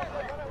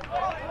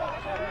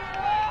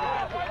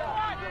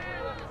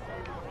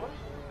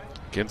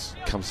 Again,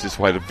 comes this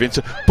way to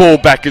Vincent. Ball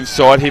back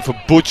inside here for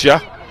Butcher.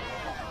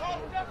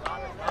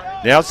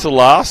 Now it's the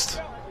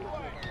last.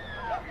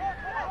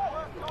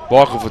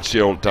 Michael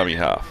Fitzgerald, dummy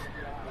half.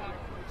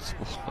 So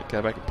we'll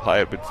go back and play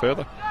it a bit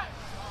further.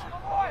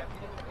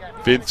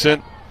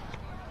 Vincent.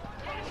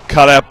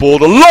 Cut out ball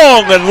to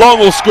Long, and Long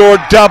will score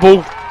a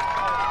double.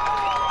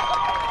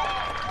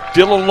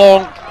 Dylan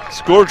Long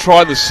scored a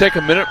try in the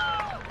 2nd minute.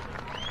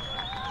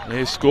 And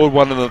he scored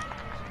one in the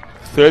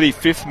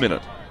 35th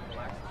minute.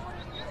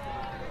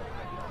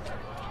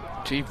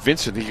 Gee,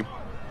 Vincent, he can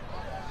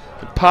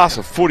pass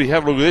a footy.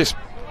 Have a look at this.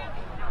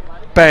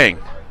 Bang.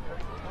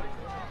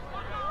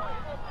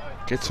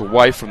 Gets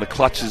away from the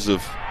clutches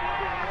of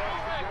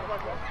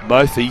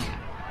Mothi.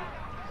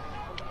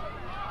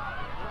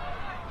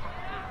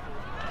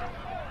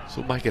 This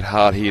will make it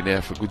hard here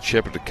now for Good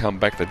Shepherd to come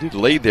back. They did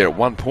lead there at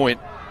one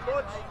point.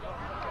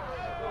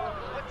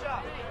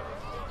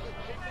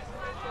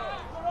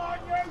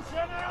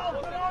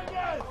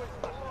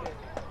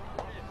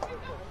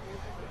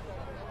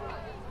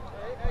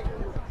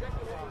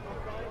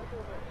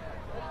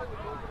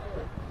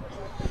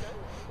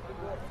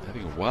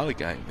 Having a wily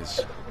game is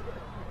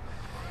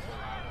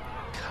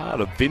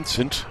Carter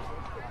Vincent.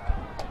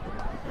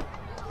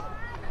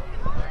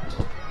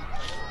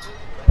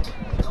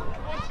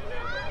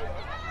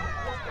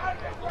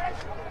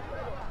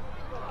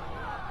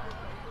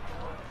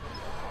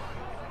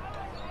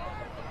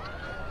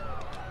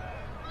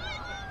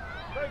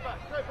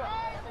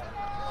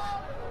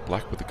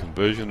 Black with the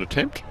conversion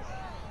attempt.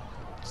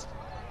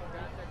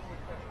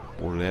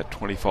 Brought it out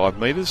 25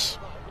 metres.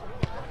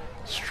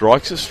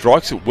 Strikes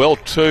it well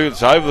too.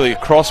 It's over the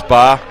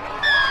crossbar.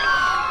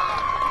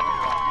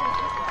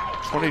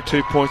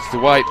 22 points to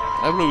 8.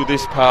 Have a look at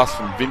this pass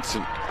from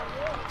Vincent.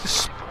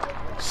 Just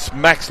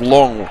smacks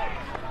Long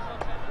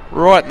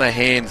right in the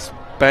hands.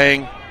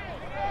 Bang.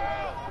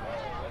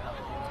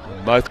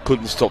 And both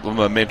couldn't stop the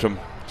momentum.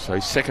 So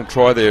his 2nd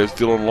try there is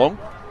Dylan Long.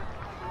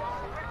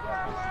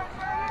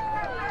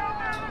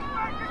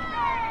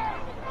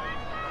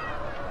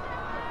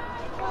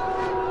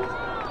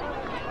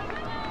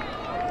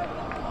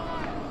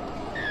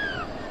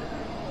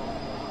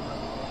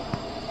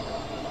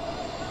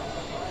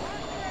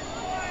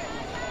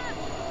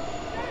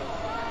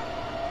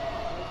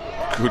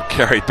 Good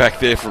carry back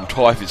there from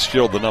Ty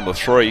Fitzgerald, the number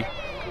 3,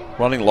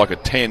 running like a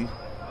 10.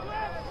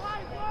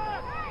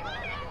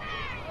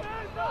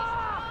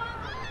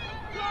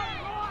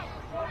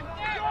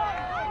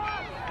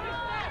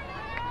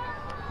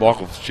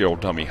 Michael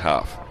Fitzgerald, dummy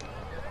half.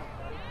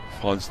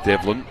 Finds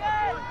Devlin.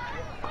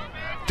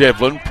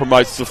 Devlin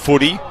promotes the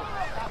footy.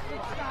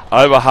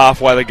 Over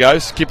halfway to go,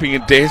 skipping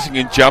and dancing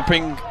and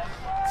jumping.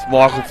 It's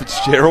Michael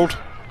Fitzgerald.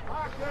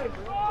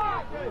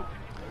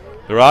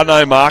 There are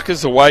no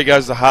markers. Away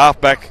goes the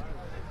halfback.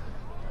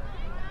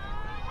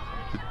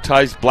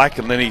 Taze Black,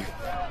 and then he's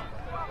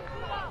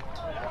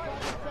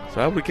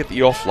able to get the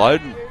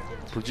offload and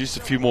produce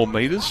a few more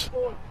metres.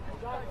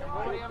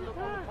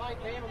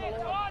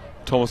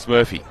 Thomas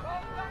Murphy.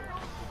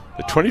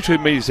 They're 22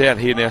 metres out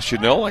here now,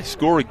 Chanel. They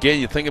score again.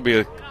 You think it'd be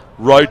a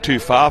road too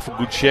far for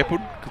Good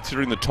Shepherd,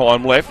 considering the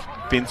time left.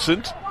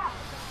 Vincent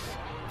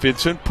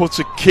puts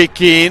a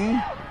kick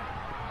in.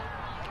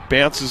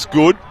 Bounces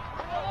good.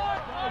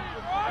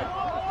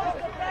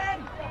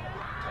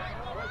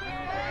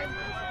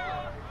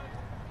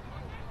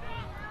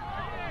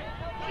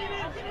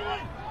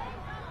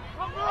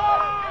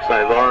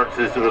 St.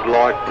 Lawrence's would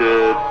like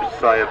to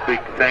say a big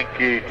thank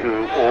you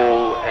to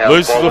all our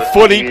loses the volunteers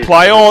footy,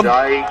 play on.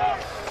 today.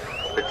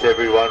 It's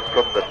everyone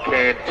from the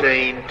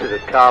canteen to the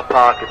car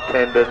park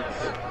attendants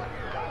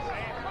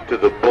to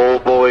the ball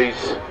boys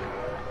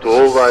to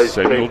all those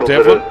Samuel people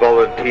Devlin. that have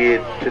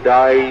volunteered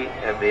today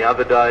and the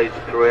other days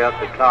throughout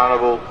the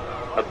carnival.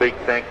 A big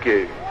thank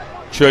you.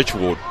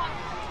 Churchward.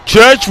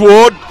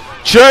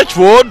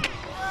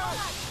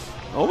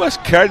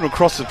 Almost carried him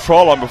across the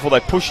try line before they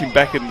push him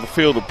back into the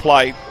field of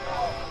play.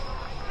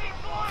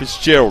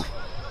 Fitzgerald.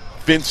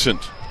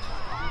 Vincent.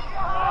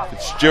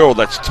 Fitzgerald,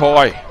 that's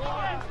Ty.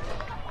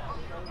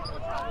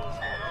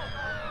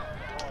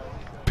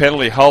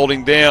 Penalty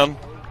holding down.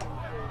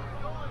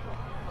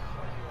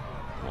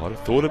 Might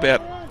have thought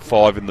about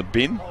 5 in the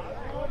bin.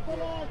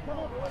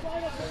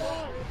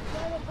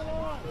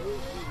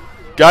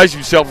 Goes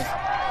himself,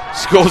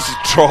 scores a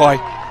try.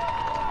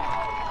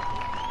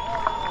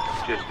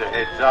 Just a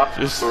heads up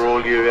for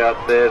all you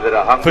out there that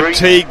are hungry.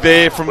 Fatigue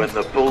there from when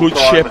the Good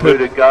full-time Shepherd.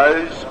 hooter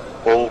goes,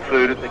 all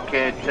food at the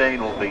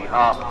canteen will be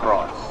half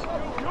price.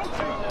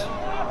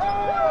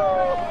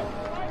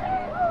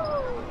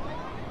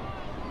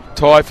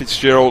 Ty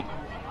Fitzgerald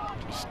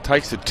just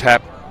takes the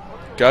tap,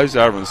 goes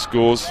over and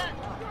scores.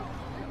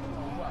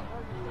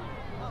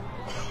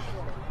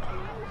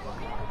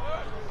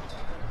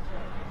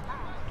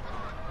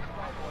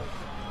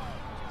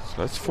 So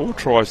that's 4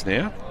 tries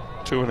now,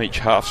 2 in each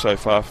half so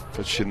far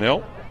for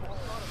Chanel.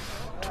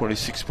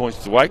 26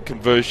 points to 8.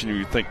 Conversion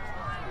you think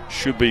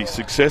should be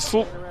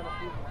successful.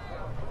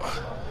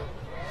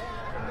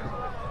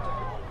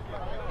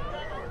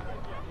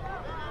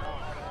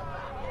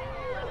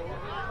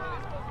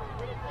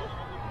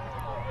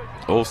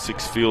 All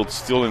 6 fields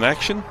still in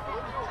action.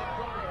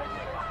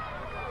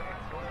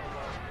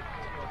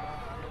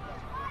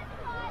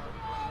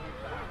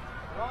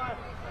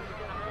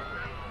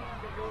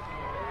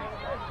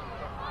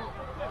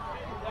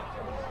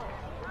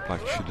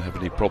 Blake shouldn't have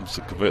any problems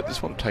to convert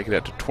this one. Take it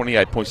out to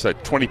 28 points. So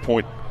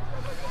 20-point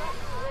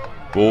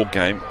ball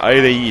game.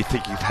 18 you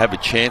think you'd have a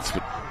chance,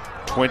 but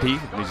 20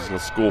 means he's going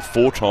to score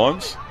 4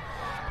 times,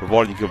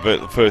 provided you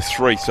convert the first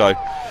 3. So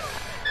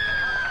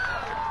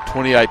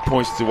 28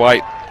 points to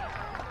 8.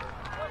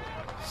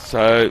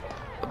 So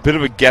a bit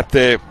of a gap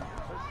there.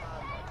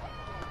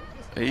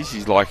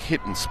 Easy's like hit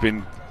and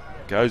spin,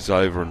 goes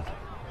over, and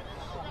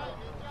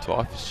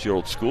Ty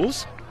Fitzgerald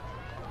scores.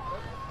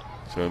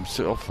 So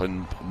himself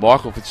and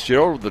Michael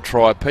Fitzgerald with the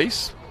try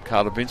piece.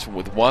 Carter Vincent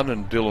with 1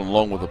 and Dylan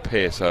Long with a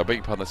pair. So I beg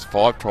your pardon, that's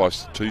 5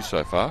 tries to 2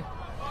 so far.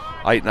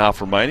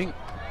 8.5 remaining.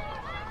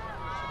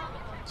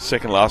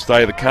 Second last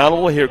day of the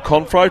carnival here at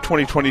Confro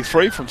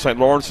 2023 from St.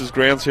 Lawrence's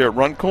grounds here at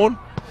Runcorn.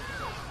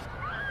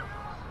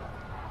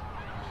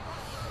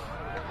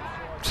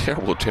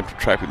 Terrible attempt at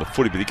trapping the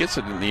footy, but he gets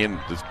it in the end.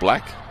 There's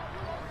Black.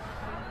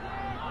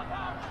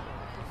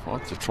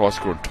 Finds the try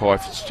scorer on Ty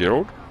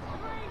Fitzgerald.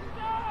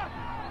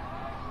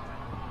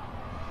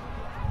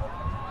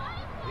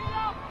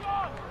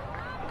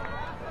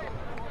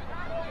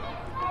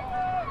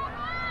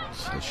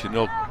 So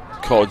Chanel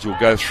College will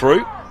go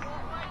through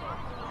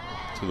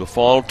to the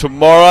final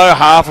tomorrow.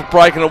 Half a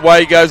break and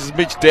away goes as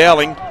Mitch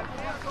Dowling.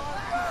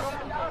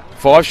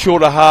 5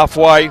 short of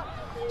halfway.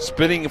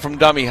 Spinning from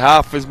dummy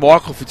half is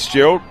Michael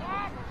Fitzgerald.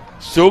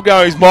 Still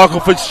going is Michael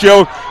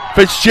Fitzgerald.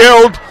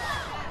 Fitzgerald.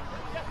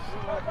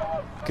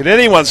 Can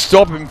anyone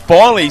stop him?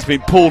 Finally, he's been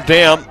pulled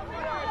down.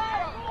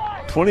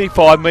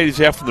 25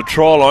 metres out from the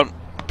try line.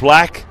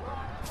 Black.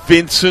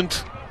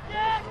 Vincent.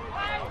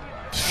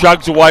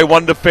 Shrugs away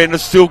one defender.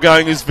 Still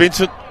going is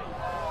Vincent.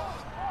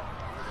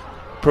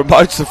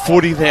 Promotes the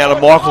footy now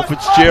to Michael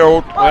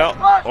Fitzgerald. Well,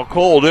 I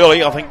called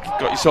early. I think you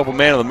got yourself a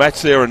man of the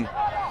match there. And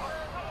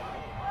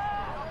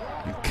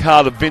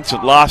Carter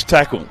Vincent, last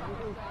tackle.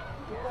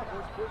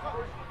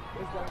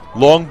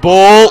 Long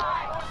ball.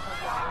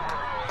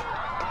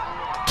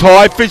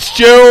 Ty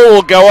Fitzgerald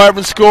will go over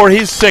and score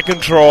his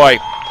second try.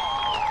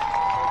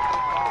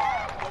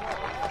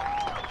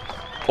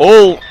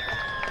 All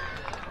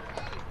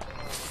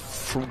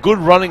from good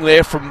running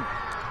there from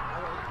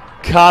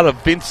Carter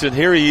Vincent.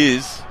 Here he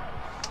is.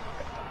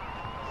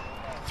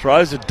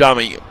 Throws a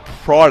dummy.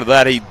 Prior to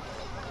that, he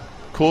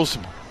caused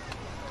some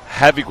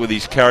havoc with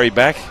his carry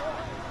back.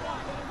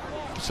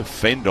 It's a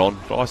fend on.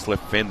 Nice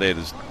left fend there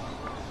to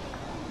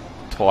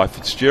Ty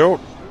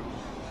Fitzgerald.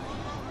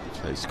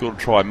 So he scored a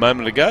try a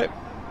moment ago.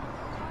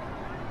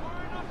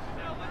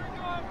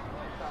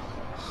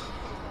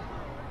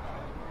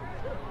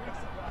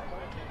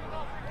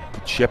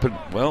 But Shepherd,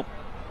 well,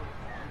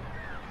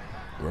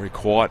 very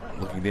quiet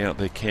looking down at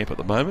their camp at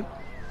the moment.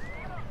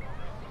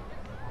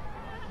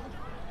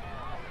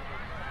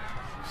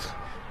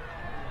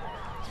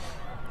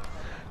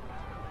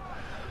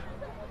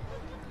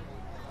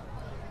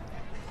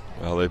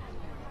 Well,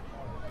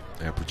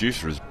 our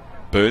producer is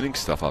burning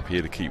stuff up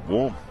here to keep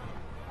warm.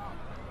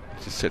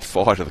 Just set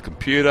fire to the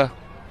computer.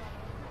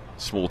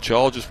 Small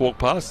child just walked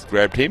past,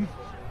 grabbed him.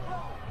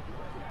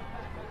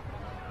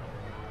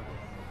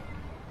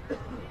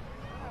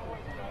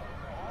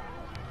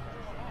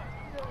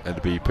 And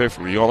to be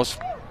perfectly honest,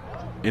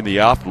 in the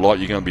afterlight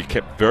you're going to be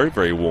kept very,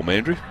 very warm,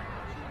 Andrew.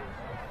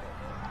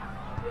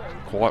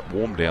 Quite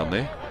warm down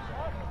there.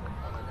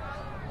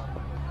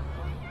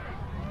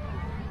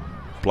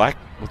 Black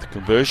with the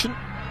conversion.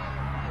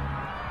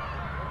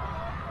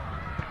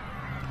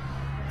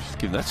 Just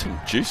giving that some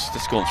juice.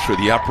 That's gone through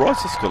the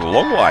uprights. That's gone a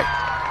long way.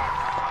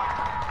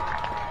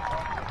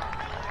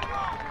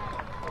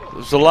 It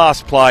was the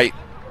last play.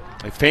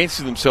 They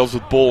fancied themselves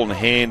with ball in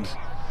hand.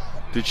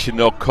 Did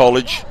Chanel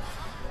College.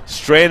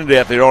 Stranded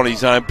out there on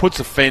his own. Puts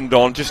a fend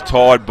on. Just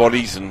tired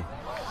bodies. And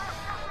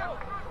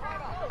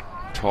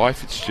Ty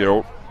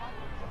Fitzgerald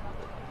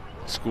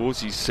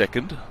scores his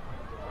second.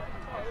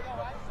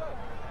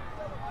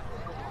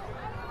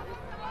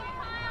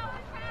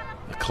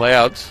 The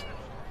Clouds.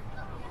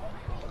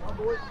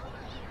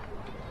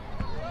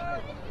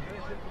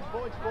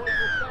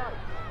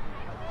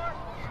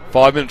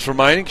 Five minutes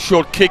remaining.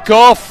 Short kick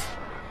off.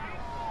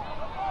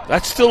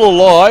 That's still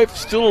alive.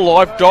 Still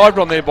alive. Dived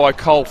on there by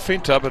Cole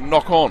Finter, but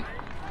knock on.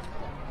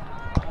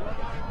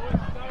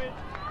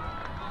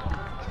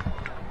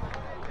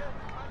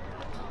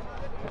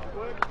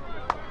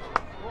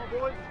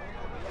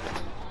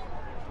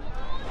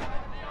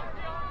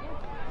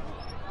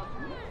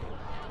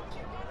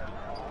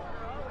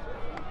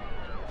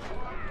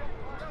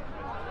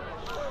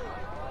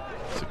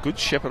 Good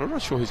Shepherd. I'm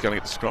not sure who's going to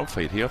get the scrum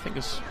feed here. I think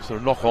it's sort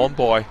of knock on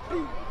by.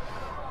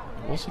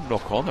 It wasn't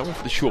knock on. They went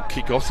for the short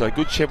kick off. So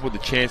Good Shepherd with the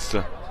chance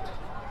to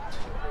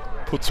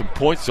put some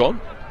points on.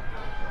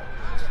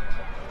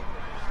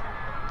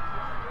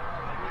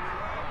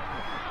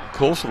 Of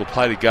course, it'll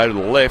play to go to the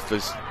left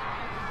as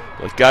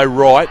they go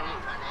right.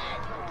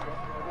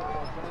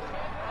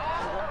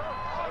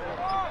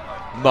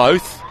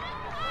 Moth.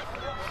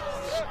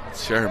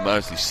 Sharon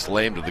Mosley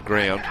slammed to the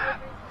ground.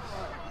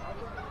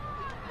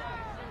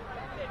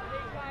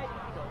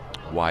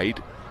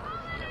 Wade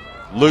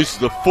loses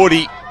the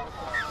footy.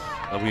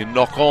 There'll be a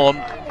knock on.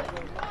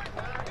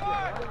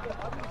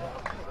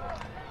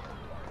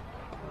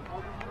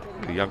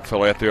 The young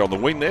fellow out there on the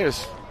wing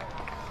there's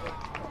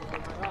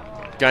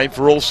game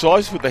for all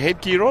sizes with the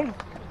headgear on.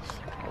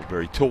 A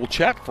very tall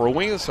chap for a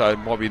winger, so it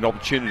might be an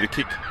opportunity to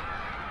kick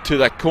to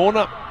that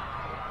corner.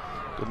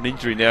 Got an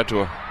injury now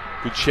to a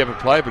Good Shepherd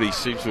player, but he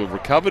seems to have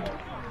recovered.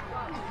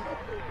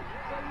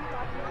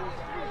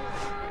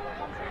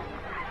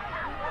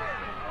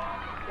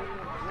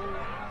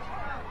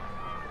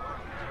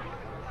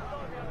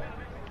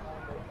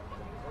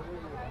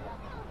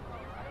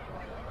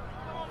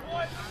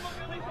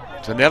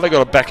 So now they've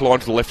got a back line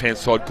to the left-hand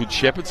side, Good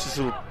Shepherds. This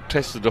will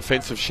test the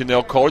defence of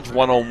Chanel College,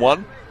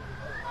 one-on-one.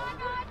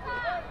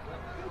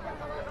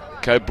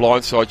 Okay,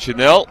 blindside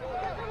Chanel.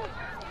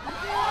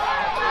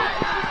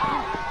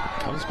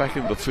 Comes back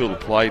into the field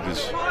of play.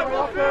 There's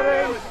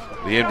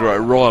Leandro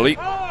O'Reilly.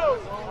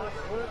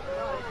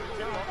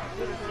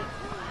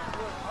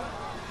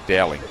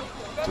 Dowling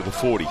to the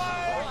 40.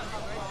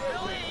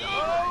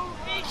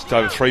 Just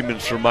over 3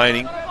 minutes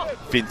remaining.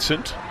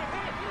 Vincent.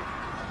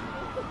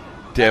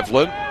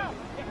 Devlin.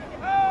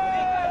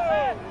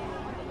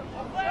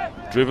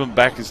 Driven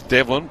back as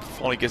Devlin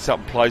finally gets up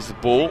and plays the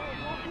ball.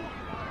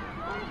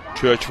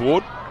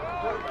 Churchward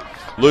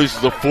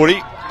loses the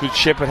footy. Good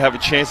Shepherd have a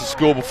chance to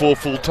score before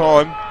full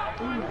time.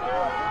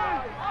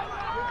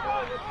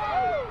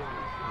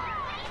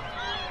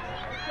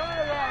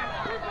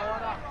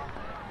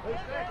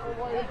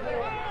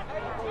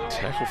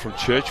 Tackle from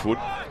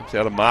Churchwood. Comes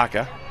out a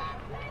marker.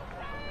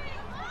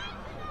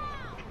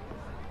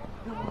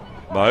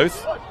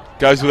 Moth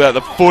goes without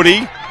the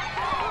footy.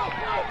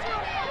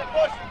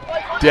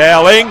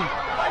 Dowling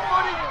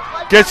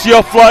gets the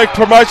offload,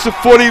 promotes the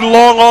footy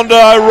long onto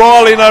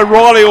O'Reilly, and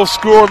O'Reilly will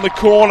score in the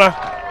corner.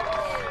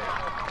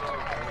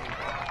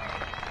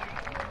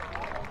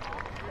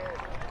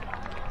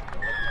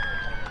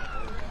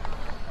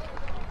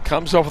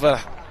 Comes off with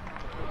a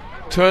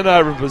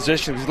turnover in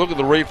possession. If you look at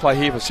the replay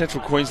here for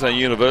Central Queensland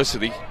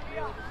University,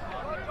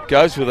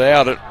 goes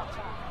without it,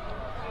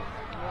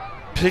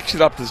 picks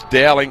it up as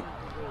Dowling,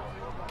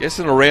 gets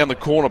it around the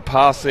corner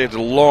pass there to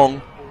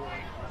Long.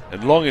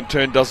 And Long in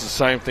turn does the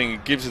same thing. He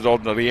gives it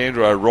on to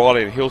Leandro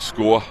O'Reilly and he'll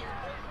score.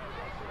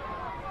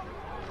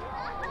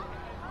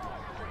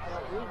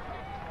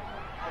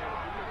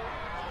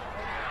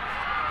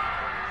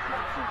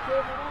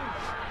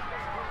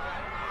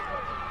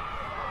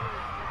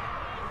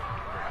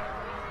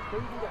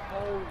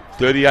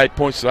 $38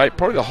 points to 8.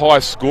 Probably the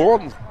highest score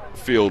on the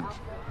field.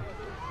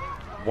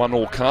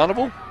 1-1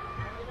 Carnival.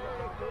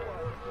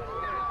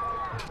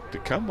 To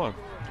come on.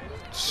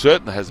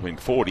 Certain there hasn't been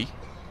 40.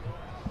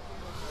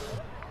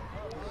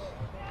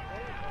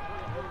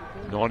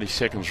 90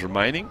 seconds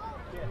remaining.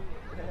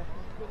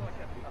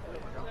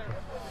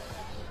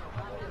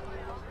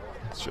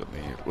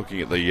 Certainly looking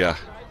at the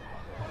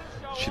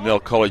Chanel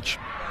College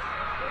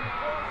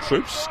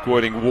troops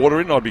squirting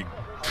water in. I'd be... It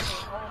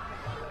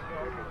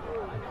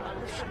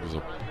was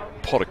a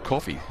pot of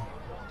coffee.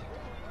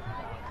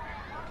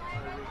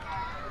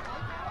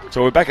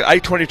 So we're back at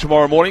 8:20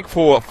 tomorrow morning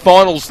for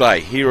finals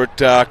day here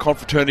at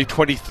Confraternity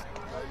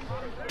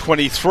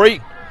 2023.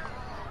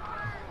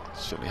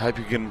 Certainly hope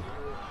you can,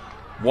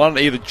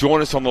 either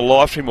join us on the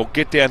live stream or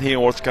get down here,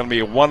 or it's going to be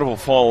a wonderful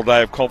final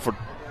day of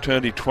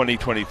Confraternity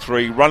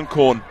 2023.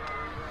 Runcorn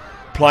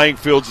playing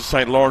fields at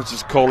St.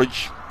 Lawrence's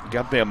College.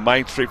 Go up down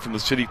Main Street from the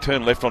city,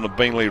 turn left onto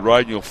Beanley Road,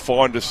 and you'll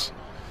find us,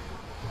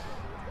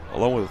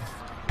 along with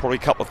probably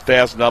a couple of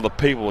thousand other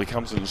people. He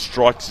comes in and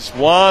strikes this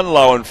one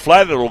low and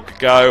flat. It'll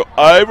go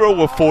over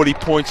with 40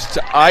 points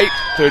to 8,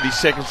 30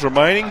 seconds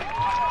remaining.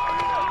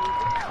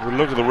 We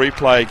look at the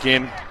replay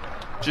again.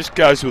 Just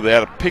goes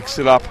without it, picks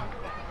it up,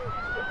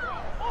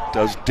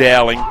 does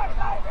Dowling,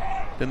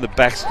 then the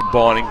backs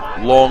combining,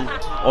 long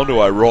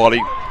onto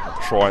O'Reilly,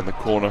 try in the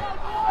corner.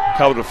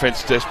 Cover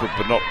defence desperate,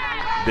 but not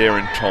there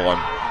in time.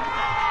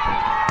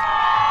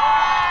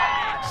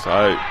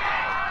 So,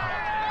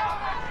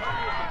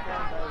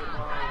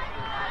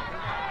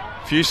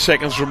 few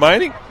seconds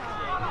remaining.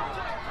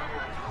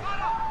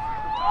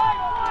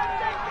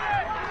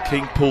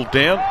 King pulled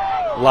down.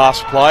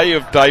 Last play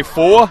of day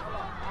 4.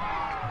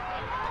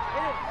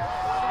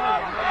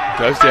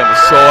 Goes down the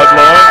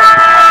sideline.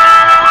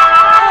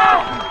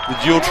 The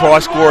dual try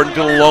scorer and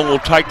Dylan Long will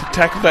take the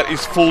tackle. That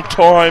is full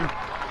time.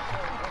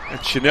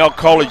 At Chanel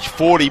College,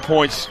 40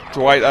 points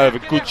to 8 over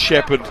Good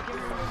Shepherd.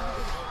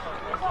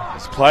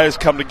 As players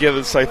come together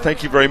and say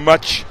thank you very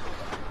much.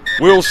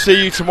 We'll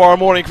see you tomorrow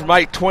morning from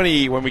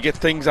 8:20 when we get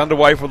things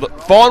underway for the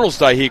finals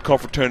day here,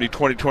 Confraternity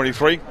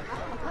 2023.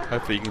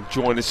 Hopefully you can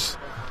join us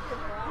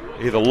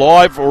either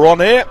live or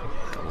on air.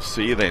 We'll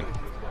see you then.